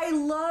 I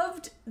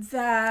loved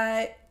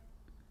that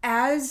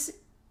as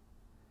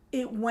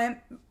it went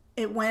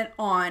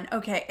on.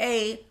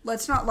 Okay,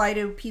 let's not lie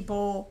to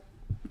people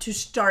to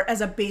start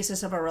as a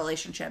basis of a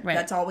relationship. Right.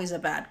 That's always a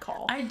bad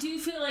call. I do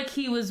feel like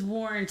he was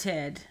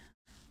warranted.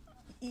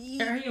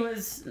 It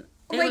was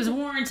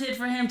warranted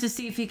for him to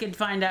see if he could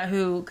find out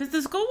who, because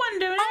the school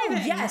wasn't doing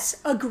anything. Oh,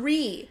 yes,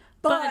 agree.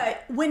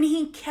 But when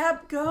he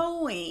kept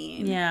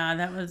going,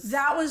 that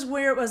was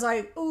where it was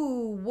like,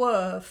 ooh,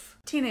 woof.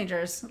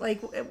 Teenagers,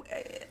 like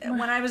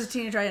when I was a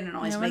teenager, I didn't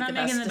always make the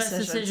best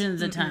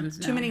decisions at times.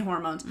 No. Too many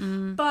hormones,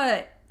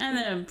 but and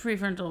the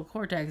prefrontal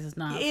cortex is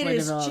not. It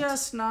is developed.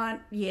 Just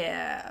not.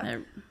 Yeah,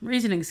 their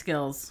reasoning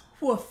skills.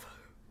 Woof.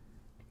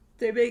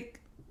 They make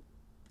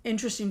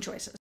interesting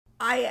choices.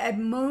 At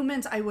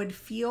moments I would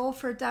feel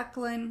for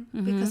Declan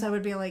because I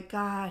would be like,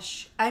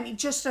 gosh, I mean,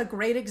 just a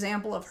great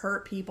example of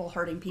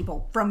hurting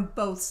people from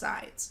both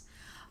sides.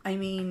 I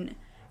mean,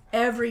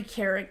 every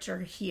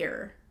character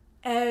here,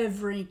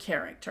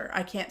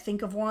 I can't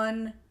think of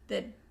one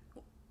that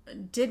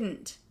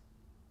didn't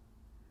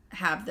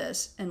have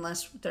this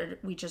unless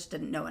we just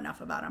didn't know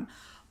enough about them.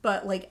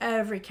 But like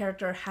every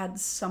character had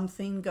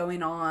something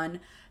going on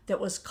that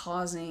was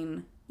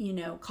causing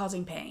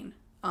pain.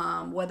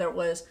 Whether it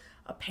was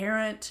a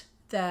parent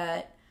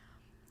that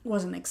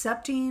wasn't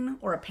accepting,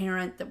 or a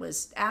parent that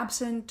was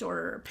absent,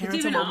 or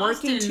parents that were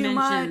working too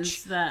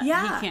much. That he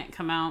can't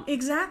come out.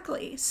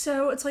 Exactly.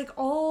 So it's like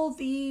all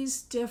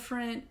these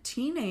different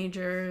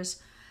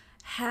teenagers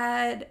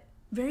had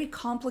very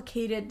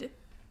complicated,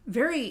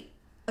 very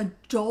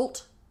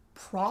adult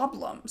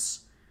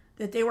problems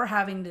that they were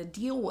having to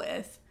deal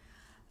with,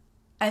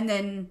 and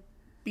then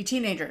be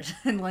teenagers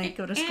and like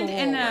go to school.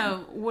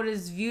 And what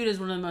is viewed as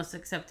one of the most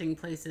accepting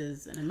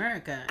places in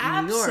America, in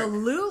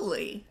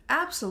absolutely, New York.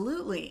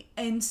 Absolutely.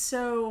 And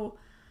so,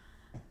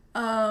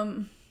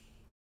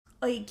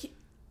 like,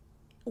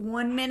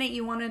 one minute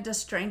you wanted to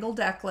strangle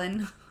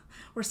Declan,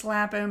 or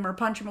slap him, or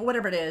punch him, or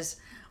whatever it is,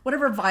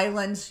 whatever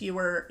violence you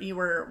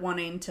were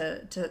wanting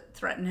to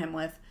threaten him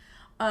with.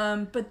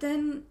 But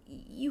then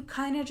you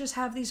kind of just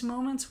have these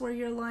moments where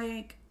you're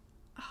like,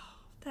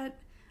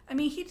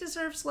 he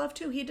deserves love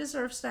too. He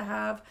deserves to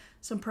have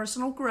some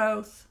personal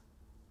growth,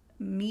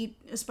 meet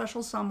a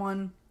special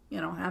someone,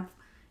 have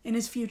in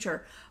his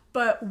future.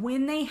 But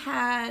when they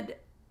had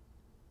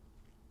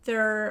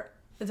their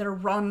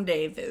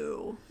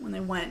rendezvous, when they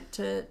went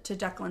to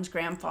Declan's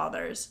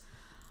grandfather's,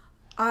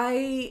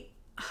 I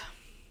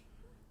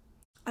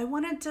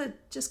wanted to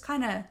just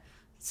kind of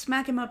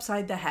smack him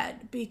upside the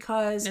head,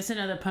 because it's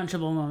another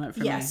punchable moment for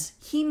me. Yes,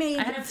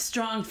 I have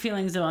strong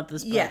feelings about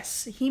this book.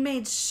 Yes, he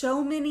made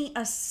so many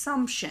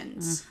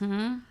assumptions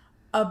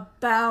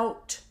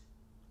about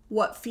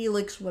what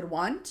Felix would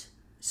want.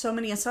 So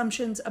many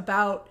assumptions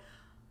about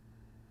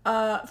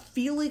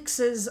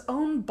Felix's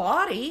own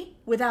body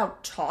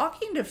without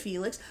talking to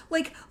Felix.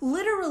 Like,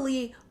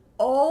 literally,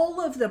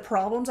 all of the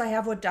problems I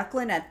have with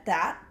Declan at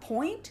that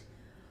point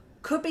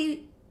could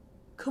be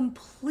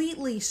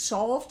completely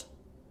solved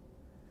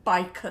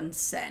by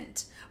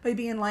consent. By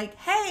being like,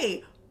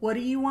 hey, what do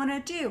you want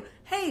to do?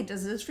 Hey,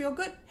 does this feel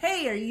good?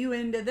 Hey, are you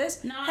into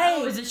this? No,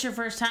 hey, is this your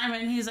first time?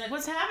 And he's like,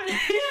 what's happening?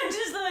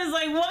 I was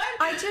like, what?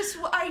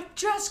 I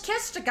just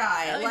kissed a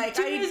guy. Like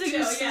 2 days ago.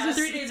 Yes.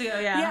 3 days ago,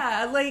 yeah.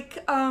 Yeah,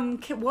 like,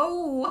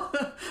 whoa.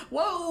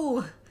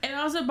 Whoa. It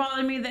also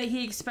bothered me that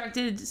he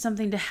expected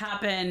something to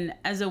happen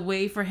as a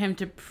way for him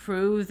to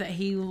prove that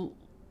he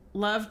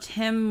loved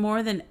him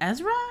more than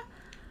Ezra.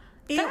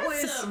 It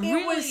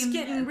was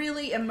getting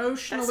really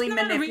emotionally manipulative.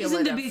 That's not a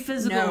reason to be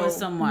physical with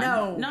someone.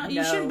 No,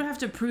 you shouldn't have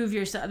to prove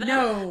yourself.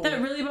 That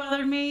really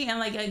bothered me. And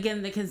like,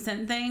 again, the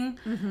consent thing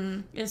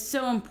is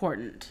so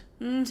important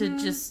to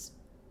just.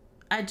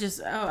 I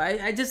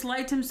just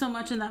liked him so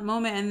much in that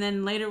moment. And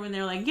then later when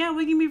they're like, yeah,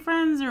 we can be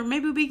friends, or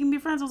maybe we can be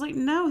friends, I was like,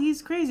 no,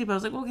 he's crazy. But I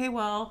was like, okay,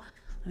 well,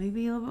 let me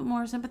be a little bit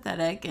more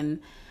sympathetic and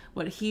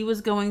what he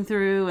was going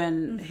through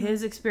and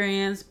his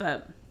experience.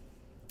 But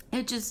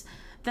it just.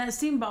 That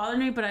scene bothered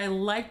me, but I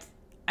liked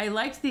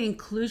the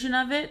inclusion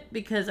of it,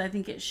 because I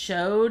think it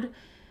showed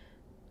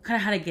kind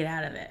of how to get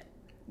out of it.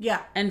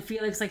 Yeah. And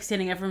Felix like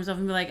standing up for himself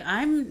and be like,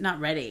 I'm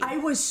not ready. I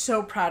was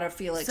so proud of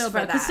Felix for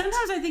that. Because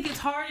sometimes I think it's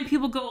hard and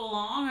people go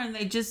along and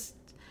they just,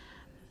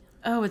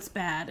 it's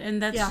bad.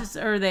 And that's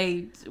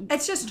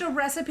it's just a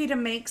recipe to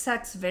make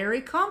sex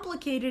very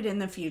complicated in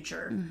the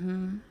future.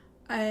 Mm-hmm.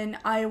 And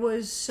I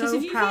was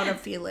so proud of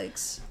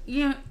Felix.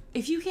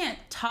 If you can't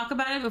talk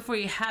about it before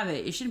you have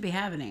it, you shouldn't be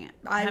having it.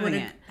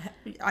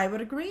 I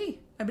would agree.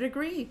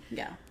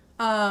 Yeah.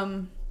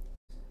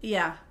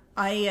 Yeah.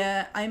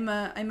 I'm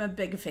a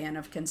big fan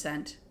of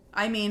consent.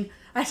 I mean,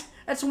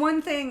 that's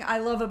one thing I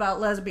love about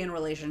lesbian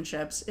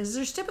relationships, is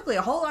there's typically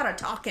a whole lot of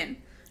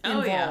talking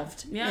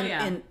involved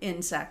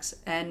in sex,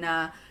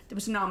 and it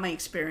was not my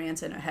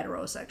experience in a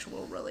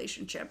heterosexual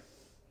relationship.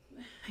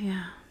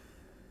 Yeah.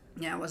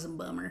 Yeah, it was a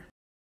bummer.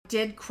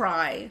 Did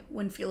cry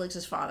when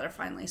Felix's father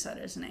finally said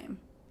his name.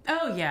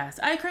 Oh, yes.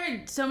 I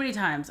cried so many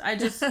times. I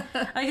just,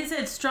 like I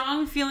said,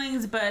 strong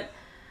feelings, but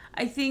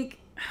I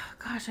think,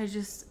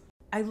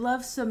 I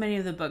love so many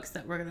of the books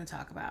that we're going to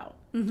talk about.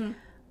 Mm-hmm.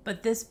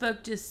 But this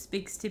book just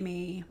speaks to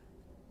me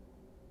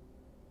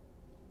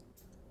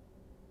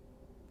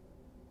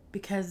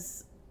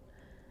because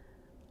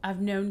I've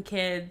known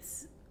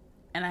kids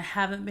and I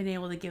haven't been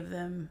able to give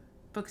them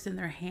books in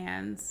their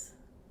hands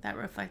that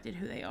reflected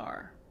who they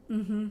are.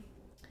 Mm-hmm.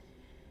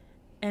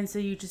 And so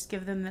you just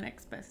give them the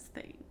next best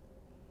thing,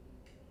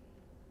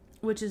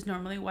 which is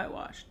normally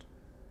whitewashed.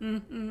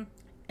 Mm-hmm.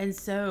 And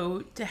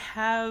so to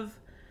have...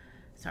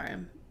 Sorry,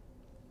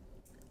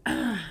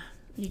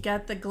 you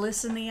got the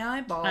glistening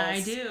eyeballs. I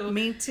do.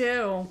 Me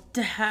too.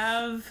 To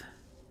have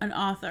an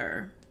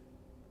author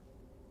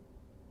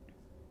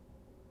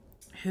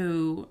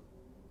who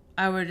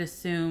I would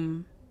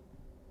assume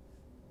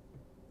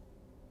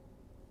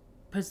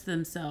puts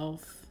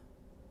themselves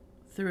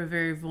through a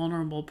very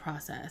vulnerable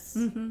process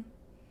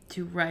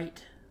to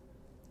write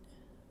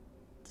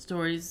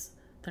stories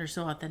that are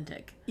so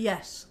authentic.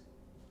 Yes.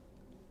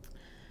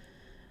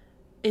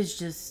 Is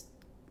just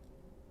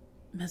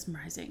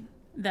mesmerizing.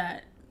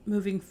 That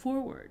moving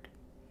forward,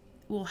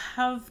 we'll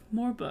have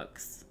more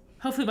books.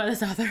 Hopefully by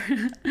this author.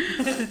 And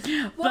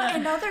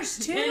others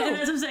too. And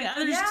that's what I'm saying.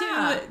 Others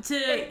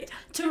too,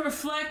 to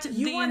reflect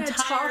the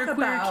entire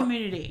queer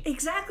community.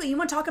 Exactly. You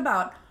want to talk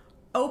about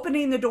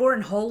opening the door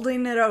and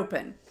holding it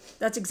open.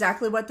 That's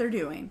exactly what they're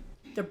doing.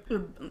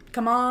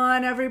 Come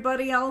on,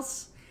 everybody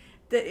else.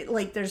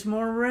 There's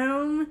more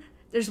room.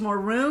 There's more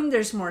room.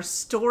 There's more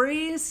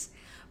stories.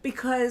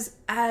 Because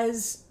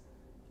as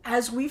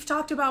we've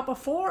talked about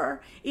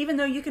before, even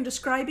though you can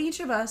describe each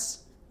of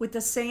us with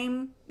the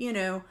same,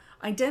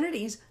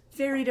 identities,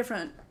 very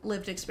different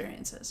lived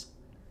experiences.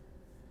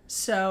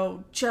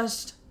 So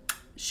just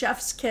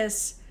chef's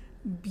kiss,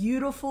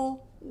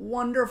 beautiful,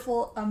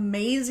 wonderful,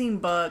 amazing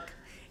book.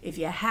 If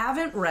you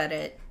haven't read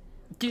it,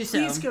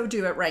 please go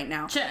do it right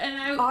now.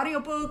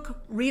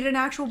 Audiobook, read an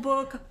actual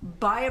book,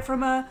 buy it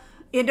from a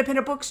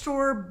independent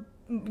bookstore,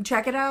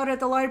 check it out at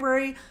the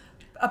library.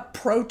 A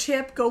pro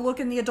tip, go look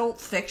in the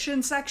adult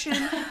fiction section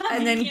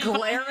and then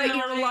glare at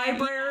your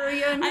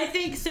librarian. I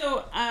think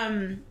so.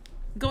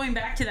 Going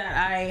back to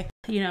that,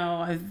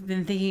 I've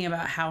been thinking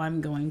about how I'm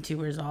going to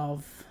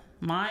resolve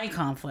my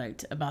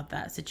conflict about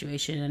that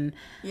situation. And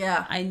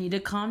I need to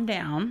calm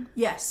down.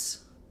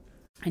 Yes.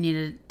 I need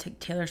to take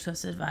Taylor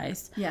Swift's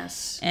advice.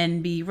 Yes.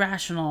 And be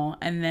rational.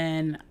 And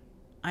then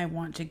I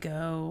want to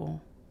go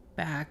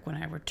back when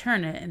I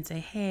return it and say,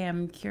 hey,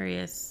 I'm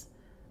curious,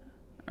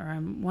 or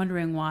I'm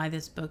wondering why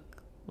this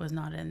book was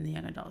not in the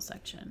young adult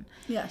section.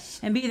 Yes.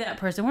 And be that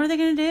person. What are they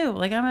going to do?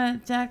 Like, I'm a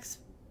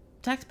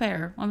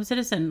taxpayer. I'm a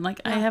citizen.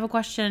 Like, I have a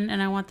question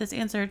and I want this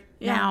answered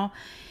now.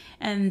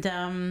 And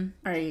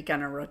are you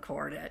going to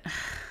record it?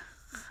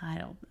 I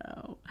don't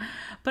know.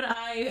 But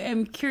I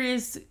am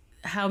curious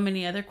how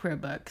many other queer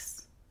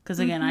books. Because,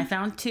 again, I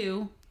found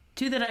two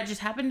that I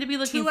just happened to be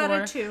looking for. 2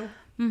 out of 2.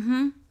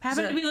 Mm-hmm.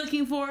 Happened to be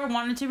looking for,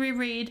 wanted to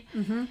reread.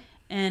 Mm-hmm.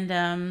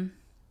 And,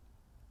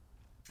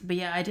 but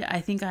yeah,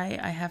 I think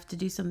I have to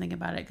do something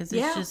about it. Because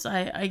it's just,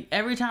 I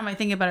every time I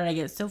think about it, I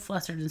get so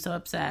flustered and so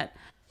upset.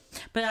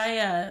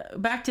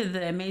 But back to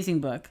the amazing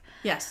book.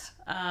 Yes.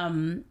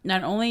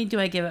 Not only do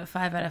I give it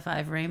 5 out of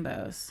 5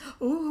 rainbows.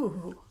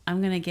 Ooh.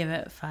 I'm going to give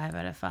it 5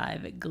 out of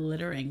 5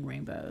 glittering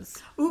rainbows.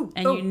 Ooh.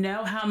 And you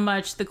know how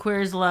much the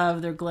queers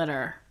love their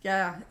glitter.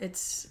 Yeah,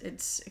 it's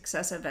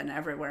excessive and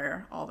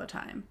everywhere all the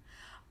time.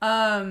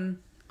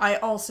 I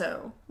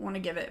also want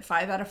to give it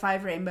 5 out of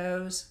 5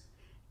 rainbows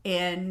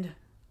and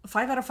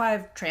 5 out of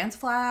 5 trans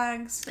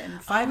flags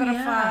and 5 out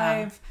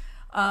of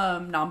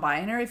 5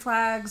 non-binary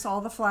flags,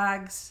 all the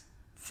flags,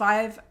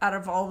 5 out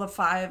of all the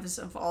 5s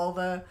of all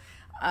the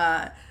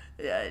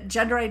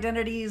gender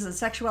identities and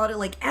sexuality,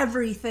 like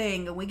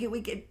everything. We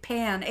get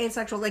pan,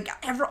 asexual, like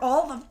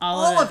all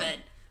of it.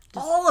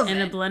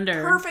 In a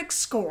blender. Perfect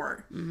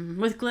score. Mm-hmm.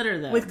 With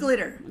glitter, though. With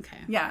glitter. Okay.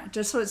 Yeah,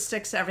 just so it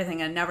sticks to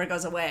everything and never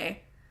goes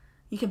away.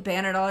 You can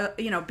ban it all,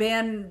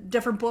 ban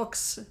different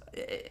books.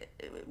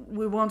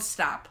 We won't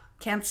stop.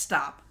 Can't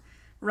stop.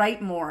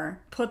 Write more.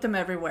 Put them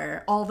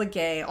everywhere. All the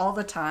gay, all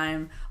the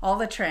time. All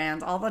the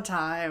trans, all the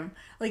time.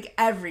 Like,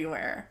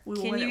 everywhere. We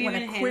want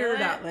to queer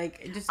it up.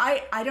 Like, just...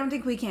 I don't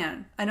think we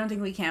can.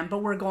 But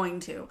we're going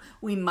to.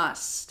 We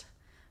must.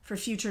 For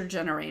future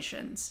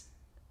generations.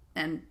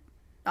 And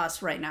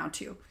us right now,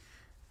 too.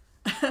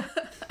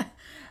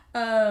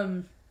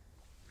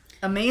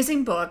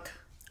 Amazing book.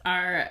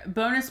 Our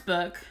bonus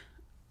book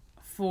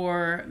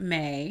for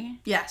May.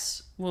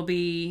 Yes. Will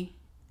be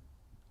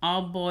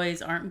All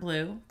Boys Aren't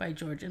Blue by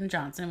George M.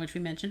 Johnson, which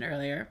we mentioned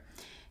earlier.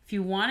 If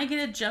you want to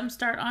get a jump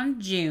start on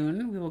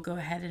June, we will go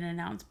ahead and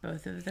announce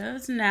both of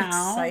those now.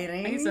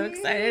 Exciting. I'm so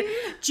excited.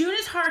 June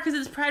is hard because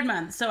it's Pride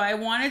Month, so I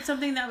wanted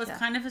something that was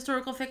kind of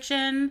historical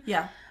fiction.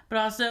 Yeah. But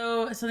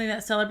also something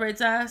that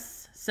celebrates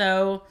us.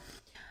 So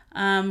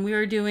we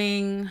were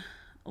doing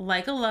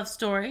Like a Love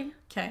Story.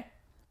 Okay.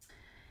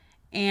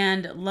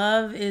 And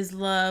Love is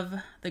Love,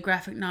 the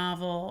graphic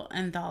novel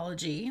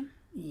anthology.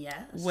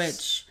 Yes.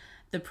 Which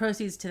the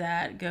proceeds to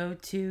that go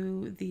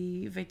to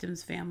the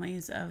victims'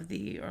 families of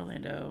the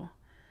Orlando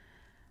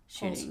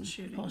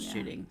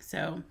shooting.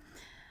 So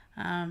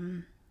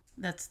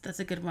that's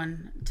a good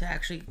one to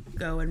actually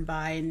go and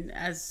buy. And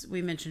as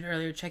we mentioned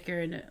earlier, check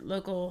your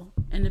local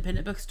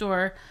independent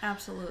bookstore.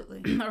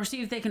 Absolutely. Or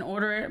see if they can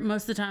order it.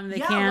 Most of the time they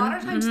can. Yeah, a lot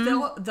of times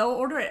they'll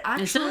order it.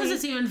 Actually, and sometimes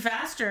it's even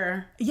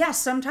faster.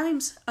 Yes,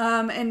 sometimes.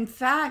 In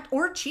fact,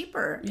 or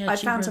cheaper. Yeah, I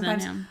found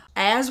sometimes.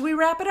 As we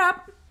wrap it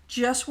up,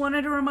 just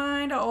wanted to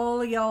remind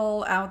all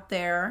y'all out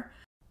there,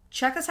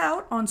 check us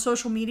out on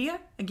social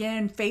media.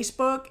 Again,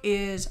 Facebook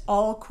is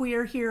All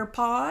Queer Here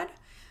Pod.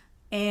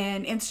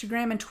 And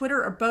Instagram and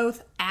Twitter are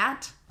both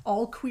at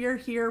All Queer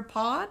Here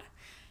Pod.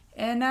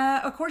 And,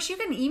 of course, you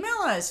can email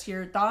us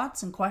your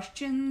thoughts and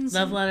questions.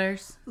 Love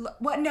letters.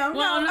 What? No.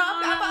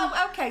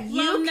 Okay,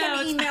 you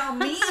can email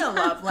me a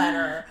love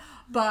letter.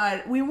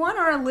 But we want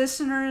our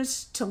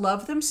listeners to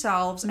love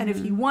themselves. And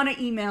if you want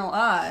to email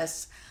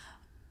us,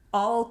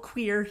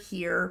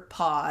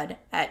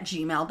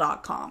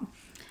 allqueerherepod@gmail.com.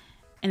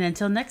 And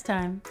until next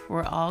time,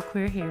 we're all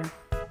queer here.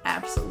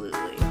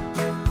 Absolutely.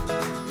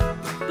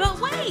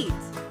 But wait!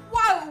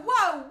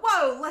 Whoa!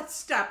 let's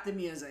stop the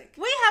music.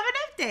 We have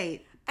an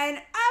update.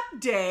 An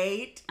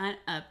update. An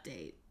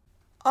update.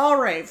 All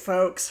right,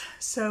 folks.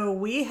 So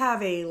we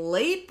have a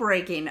late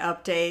breaking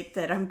update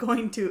that I'm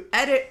going to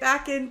edit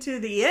back into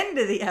the end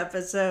of the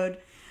episode.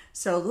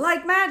 So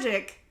like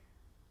magic,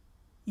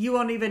 you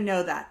won't even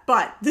know that.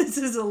 But this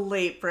is a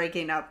late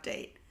breaking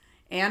update.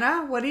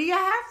 Anna, what do you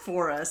have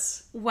for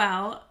us?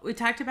 Well, we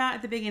talked about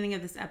at the beginning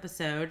of this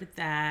episode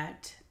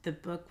that the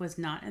book was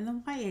not in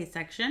the YA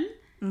section,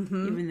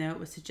 even though it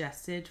was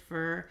suggested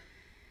for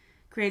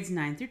grades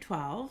 9 through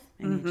 12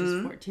 and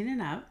ages 14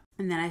 and up.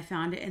 And then I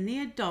found it in the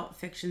adult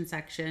fiction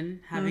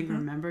section, having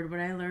remembered what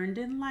I learned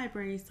in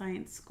library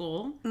science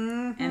school,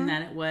 and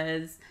that it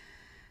was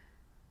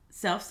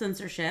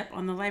self-censorship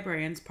on the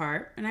librarian's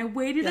part. And I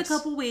waited a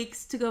couple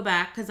weeks to go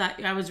back because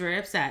I was very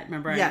upset.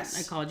 Remember, I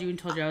called you and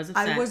told you I was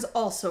upset. I was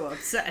also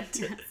upset.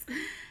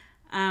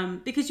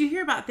 Because you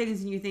hear about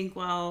things and you think,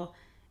 well,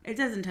 it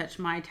doesn't touch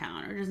my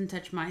town or it doesn't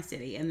touch my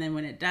city. And then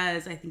when it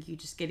does, I think you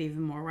just get even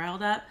more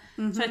riled up.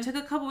 So I took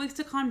a couple weeks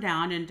to calm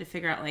down and to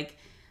figure out, like,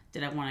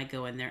 did I want to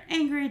go in there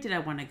angry? Did I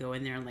want to go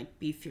in there and, like,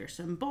 be fierce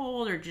and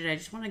bold? Or did I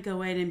just want to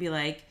go in and be,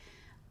 like,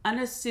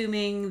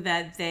 unassuming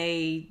that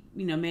they,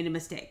 made a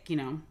mistake,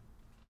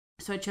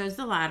 So I chose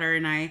the latter,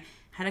 and I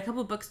had a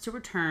couple books to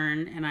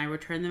return, and I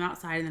returned them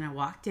outside, and then I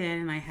walked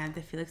in, and I had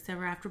the Felix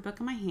Ever After book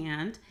in my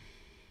hand,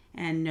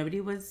 and nobody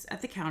was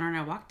at the counter, and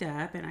I walked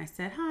up, and I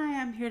said,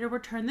 hi, I'm here to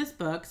return this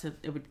book, so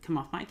it would come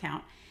off my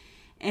account.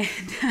 And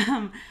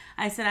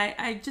I said,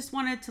 I just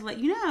wanted to let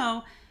you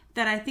know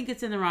that I think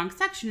it's in the wrong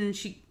section. And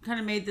she kind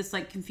of made this,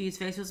 like, confused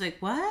face. I was like,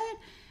 what?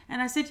 And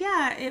I said,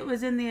 yeah, it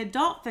was in the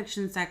adult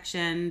fiction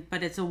section,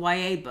 but it's a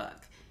YA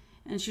book.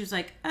 And she was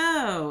like,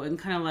 oh, and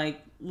kind of,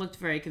 like, looked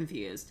very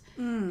confused.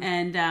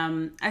 And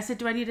I said,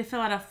 do I need to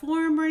fill out a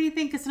form or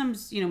anything? Because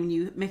sometimes, when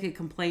you make a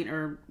complaint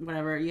or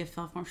whatever, you have to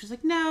fill out a form. She's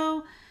like,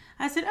 no.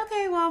 I said,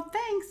 okay, well,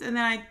 thanks. And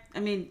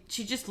then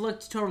she just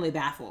looked totally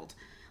baffled.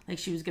 Like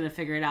she was going to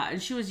figure it out.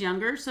 And she was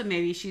younger, so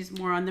maybe she's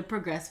more on the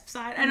progressive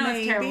side. I know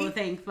it's terrible to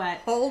think, but...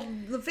 Hold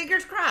the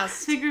fingers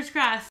crossed. Fingers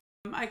crossed.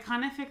 I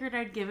kind of figured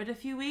I'd give it a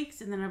few weeks,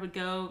 and then I would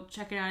go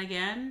check it out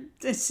again.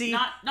 To see...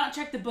 Not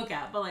check the book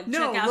out, but, like,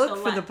 check out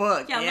look for the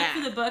book. Yeah,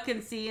 look for the book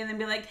and see, and then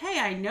be like, hey,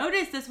 I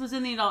noticed this was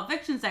in the adult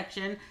fiction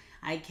section.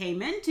 I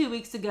came in 2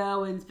 weeks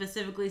ago and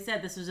specifically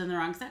said this was in the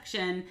wrong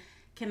section.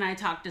 Can I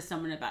talk to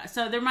someone about it?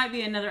 So there might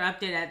be another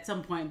update at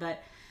some point,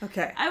 but...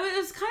 Okay. It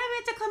was kind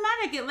of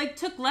anticlimactic. It, like,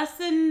 took less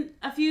than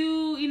a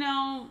few,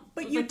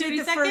 But you like did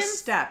the seconds. First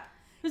step.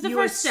 It was the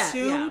first step.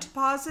 You assumed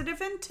positive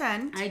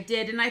intent. I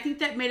did, and I think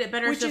that made it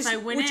better. So if I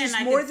went in, which is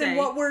I more could than say,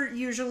 what we're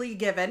usually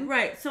given.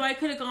 Right. So I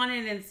could have gone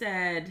in and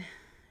said,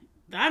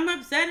 I'm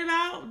upset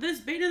about this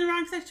being in the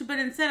wrong section. But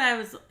instead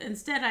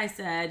I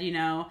said,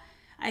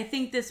 I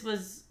think this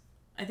was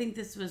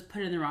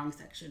put in the wrong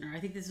section, or I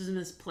think this was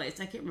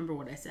misplaced. I can't remember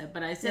what I said,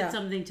 but I said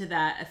something to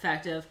that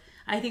effect of,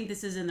 I think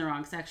this is in the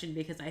wrong section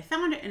because I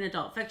found it in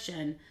adult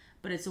fiction,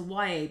 but it's a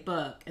YA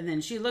book. And then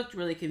she looked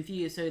really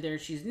confused. So either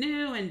she's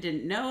new and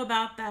didn't know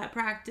about that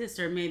practice,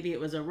 or maybe it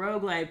was a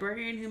rogue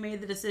librarian who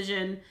made the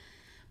decision.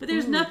 But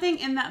there's nothing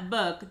in that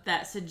book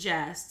that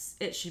suggests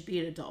it should be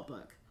an adult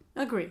book.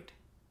 Agreed.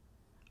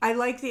 I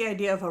like the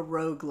idea of a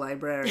rogue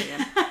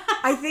librarian.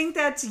 I think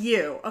that's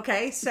you,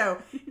 okay?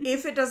 So,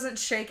 if it doesn't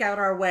shake out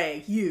our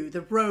way, you, the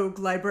rogue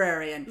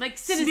librarian, like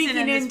citizen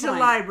sneaking into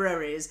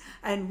libraries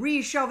and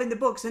reshelving the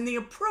books in the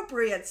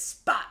appropriate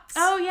spots.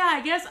 Oh, yeah,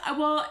 I guess.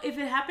 Well, if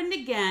it happened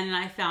again and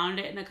I found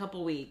it in a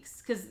couple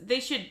weeks, because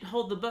they should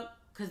hold the book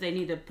because they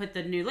need to put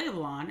the new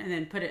label on and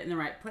then put it in the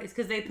right place.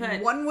 Because they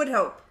put... One would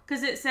hope.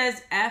 Because it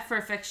says F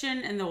for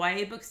fiction and the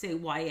YA books say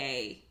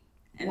YA.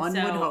 And One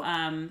would hope.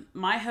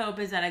 My hope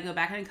is that I go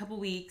back in a couple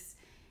weeks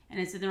and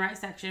it's in the right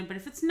section. But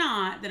if it's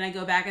not, then I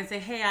go back and say,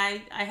 hey,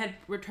 I had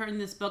returned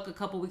this book a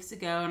couple weeks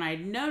ago and I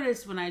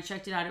noticed when I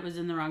checked it out it was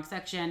in the wrong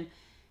section.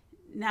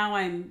 Now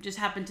I'm just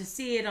happened to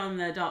see it on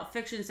the adult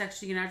fiction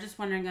section. I was just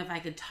wondering if I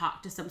could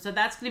talk to someone. So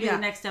that's going to be the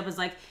next step, is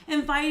like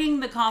inviting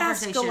the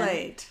conversation.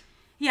 Escalate.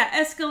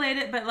 Yeah, escalate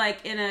it, but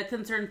like in a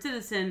concerned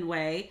citizen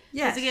way.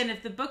 Yes. Because again,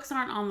 if the books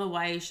aren't on the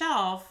YA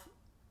shelf,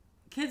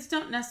 kids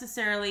don't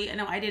necessarily, I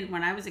know I didn't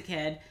when I was a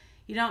kid,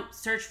 you don't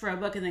search for a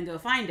book and then go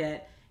find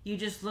it. You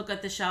just look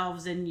at the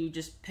shelves and you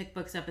just pick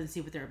books up and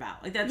see what they're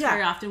about. Like that's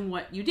very often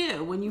what you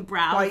do when you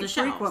browse the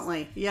shelves. Quite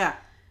frequently, yeah.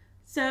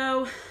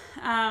 So,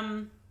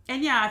 and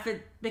yeah, if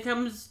it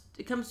comes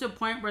to a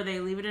point where they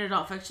leave it in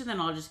adult fiction,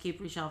 then I'll just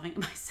keep reshelving it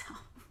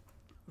myself.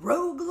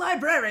 Rogue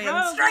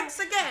librarian strikes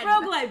again.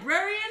 Rogue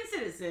librarian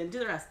citizen to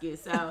the rescue.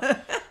 So,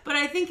 but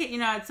I think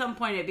at some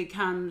point it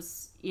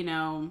becomes,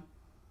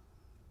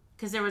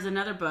 because there was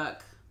another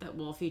book that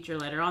we'll feature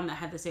later on that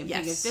had the same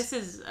thing. If this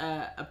is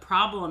a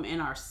problem in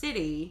our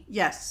city,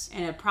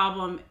 and a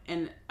problem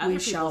in other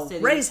people's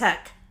cities, raise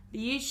heck.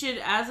 You should,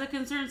 as a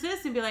concerned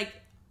citizen, be like,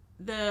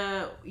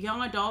 the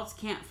young adults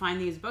can't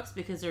find these books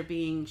because they're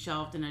being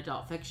shelved in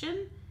adult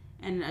fiction,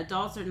 and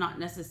adults are not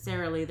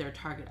necessarily their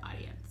target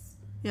audience.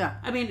 Yeah.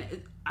 I mean,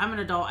 I'm an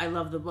adult. I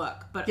love the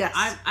book, but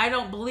I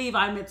don't believe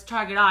I'm its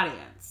target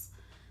audience.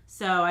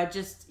 So I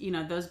just,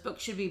 those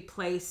books should be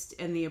placed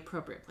in the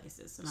appropriate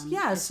places.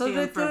 And so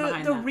that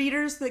the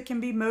readers that can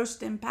be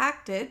most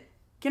impacted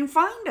can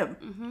find them.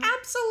 Mm-hmm.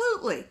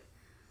 Absolutely.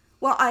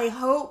 Well, I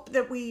hope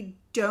that we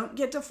don't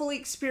get to fully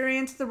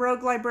experience the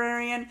Rogue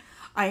Librarian.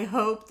 I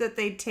hope that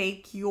they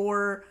take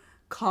your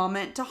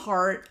comment to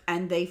heart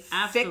and they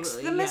fix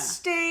the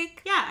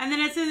mistake. Yeah, and then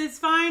it's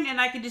fine, and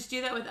I can just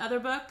do that with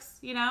other books,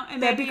 and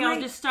maybe I'll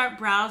just start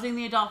browsing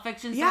the adult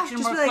fiction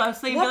section more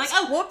closely and be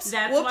like, whoops,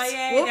 that's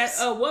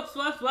YA.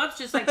 Whoops,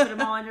 just like put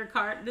them all in your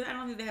cart. I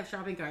don't think they have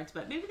shopping carts,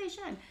 but maybe they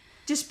should.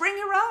 Just bring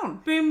your own.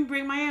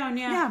 Bring my own,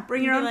 yeah. Yeah,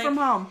 bring your own from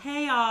home.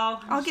 Hey,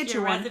 y'all. I'll get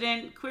you one.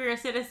 Resident queer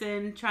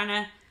citizen trying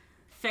to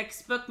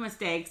fix book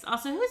mistakes.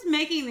 Also, who's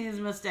making these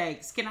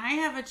mistakes? Can I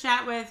have a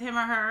chat with him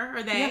or her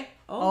or they? Yeah.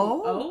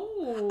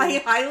 Oh.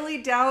 I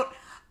highly doubt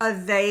a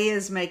they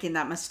is making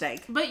that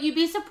mistake. But you'd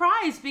be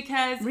surprised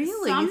because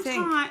really,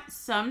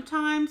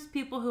 sometimes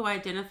people who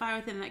identify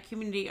within that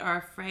community are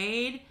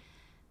afraid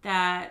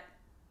that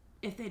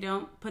if they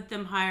don't put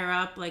them higher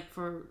up, like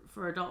for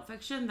adult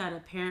fiction, that a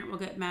parent will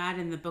get mad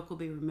and the book will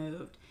be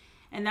removed.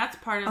 And that's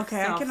part of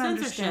self-censorship. I can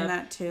understand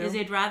that too. Is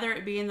they'd rather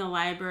it be in the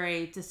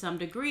library to some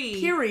degree.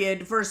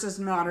 Period, versus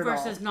not at all.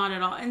 Versus not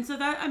at all. And so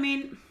that,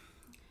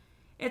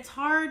 it's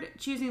hard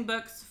choosing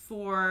books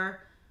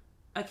for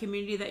a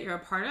community that you're a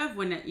part of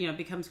when it,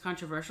 becomes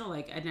controversial.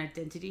 Like, an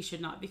identity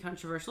should not be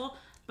controversial.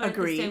 But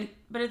Agreed.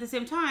 But at the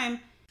same time,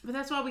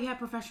 that's why we have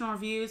professional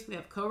reviews. We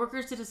have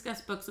coworkers to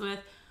discuss books with.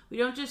 We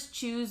don't just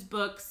choose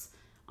books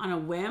on a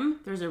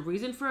whim. There's a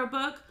reason for a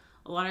book.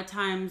 A lot of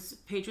times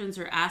patrons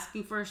are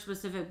asking for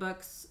specific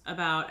books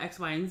about X,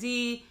 Y, and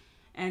Z.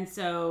 And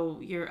so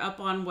you're up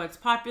on what's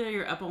popular.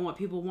 You're up on what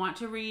people want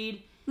to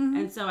read. Mm-hmm.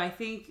 And so I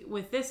think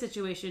with this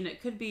situation, there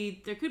could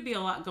be a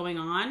lot going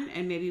on.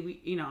 And maybe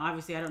we,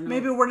 obviously I don't know.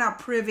 Maybe we're not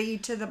privy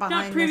to the behind the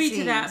scenes. Not privy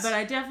to that, but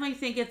I definitely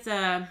think it's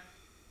a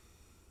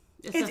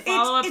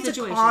follow-up situation. It's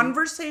a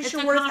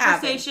conversation worth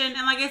having.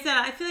 And like I said,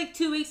 I feel like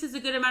 2 weeks is a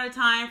good amount of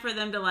time for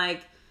them to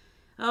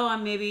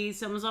maybe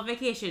someone's on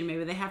vacation.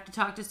 Maybe they have to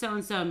talk to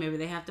so-and-so. Maybe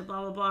they have to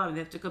blah, blah, blah. They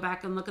have to go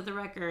back and look at the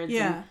records.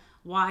 Yeah. And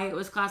why it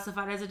was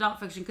classified as adult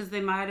fiction. Because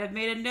they might have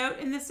made a note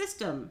in the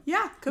system.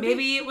 Yeah,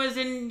 maybe it was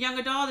in young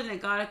adult and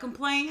it got a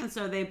complaint. And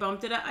so they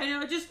bumped it up.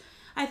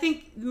 I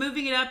think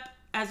moving it up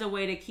as a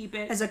way to keep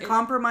it. As a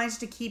compromise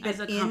to keep it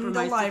in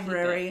the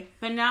library.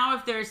 But now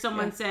if there's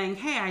someone saying,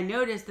 hey, I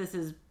noticed this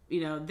is,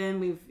 then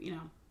we've,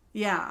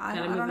 yeah, I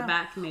don't know.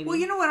 Back maybe. Well,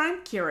 you know what?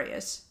 I'm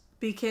curious.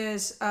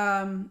 Because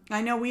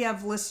I know we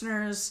have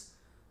listeners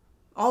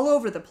all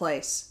over the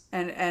place,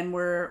 and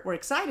we're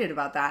excited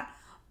about that.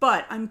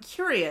 But I'm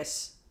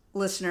curious,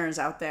 listeners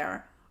out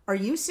there, are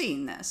you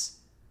seeing this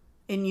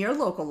in your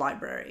local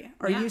library?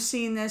 Are you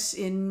seeing this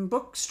in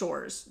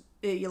bookstores,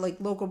 like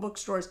local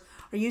bookstores?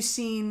 Are you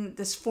seeing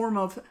this form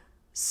of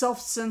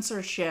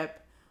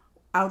self-censorship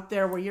out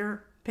there where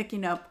you're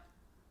picking up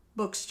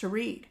books to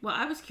read? Well,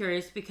 I was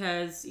curious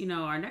because,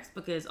 our next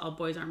book is All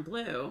Boys Aren't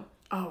Blue.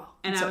 Oh,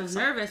 and I was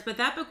nervous, but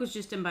that book was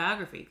just in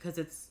biography because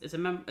it's a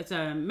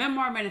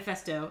memoir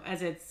manifesto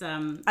as it's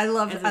I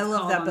love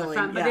that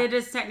billing, but it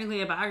is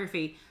technically a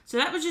biography. So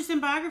that was just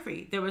in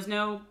biography. There was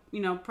no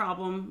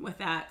problem with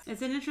that.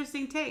 It's an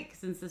interesting take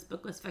since this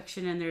book was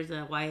fiction and there's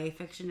a YA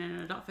fiction and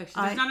an adult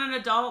fiction. There's not an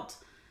adult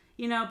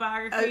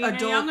biography and a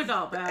young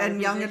adult biography.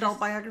 And young adult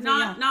biography.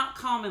 Not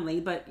commonly,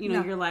 but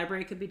your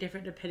library could be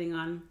different depending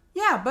on.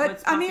 Yeah,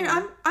 but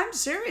I'm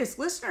serious,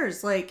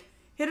 listeners.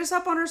 Hit us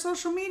up on our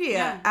social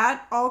media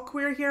at All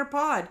Queer Here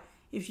Pod.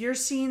 If you're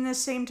seeing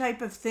this same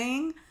type of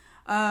thing,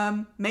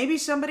 maybe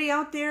somebody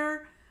out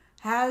there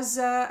has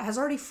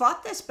already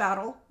fought this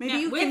battle. Maybe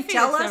you can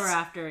tell us. Ever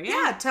After,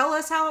 tell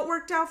us how it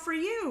worked out for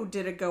you.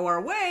 Did it go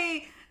our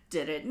way?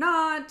 Did it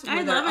not?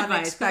 I love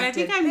advice because I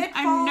think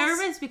I'm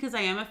nervous because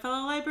I am a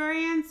fellow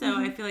librarian, so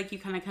I feel like you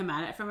kind of come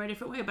at it from a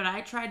different way. But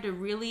I tried to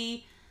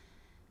really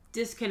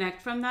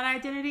disconnect from that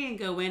identity and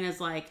go in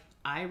as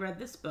I read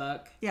this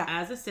book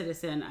as a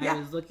citizen. I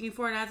was looking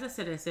for it as a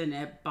citizen.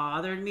 It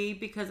bothered me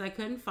because I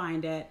couldn't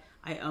find it.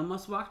 I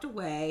almost walked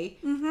away.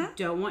 Mm-hmm.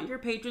 Don't want your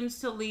patrons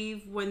to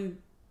leave when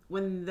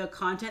the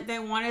content they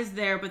want is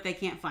there, but they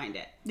can't find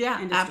it.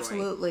 Yeah,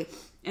 absolutely.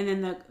 And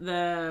then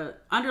the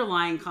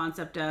underlying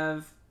concept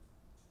of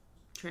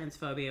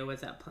transphobia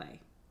was at play.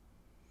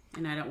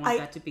 And I don't want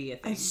that to be a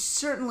thing. I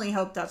certainly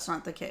hope that's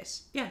not the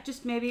case. Yeah,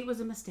 just maybe it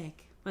was a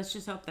mistake. Let's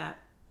just hope that.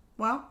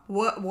 Well,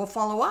 we'll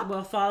follow up.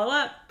 We'll follow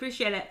up.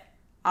 Appreciate it.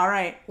 All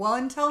right. Well,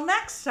 until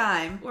next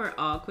time. We're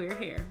all queer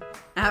here.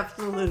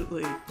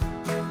 Absolutely.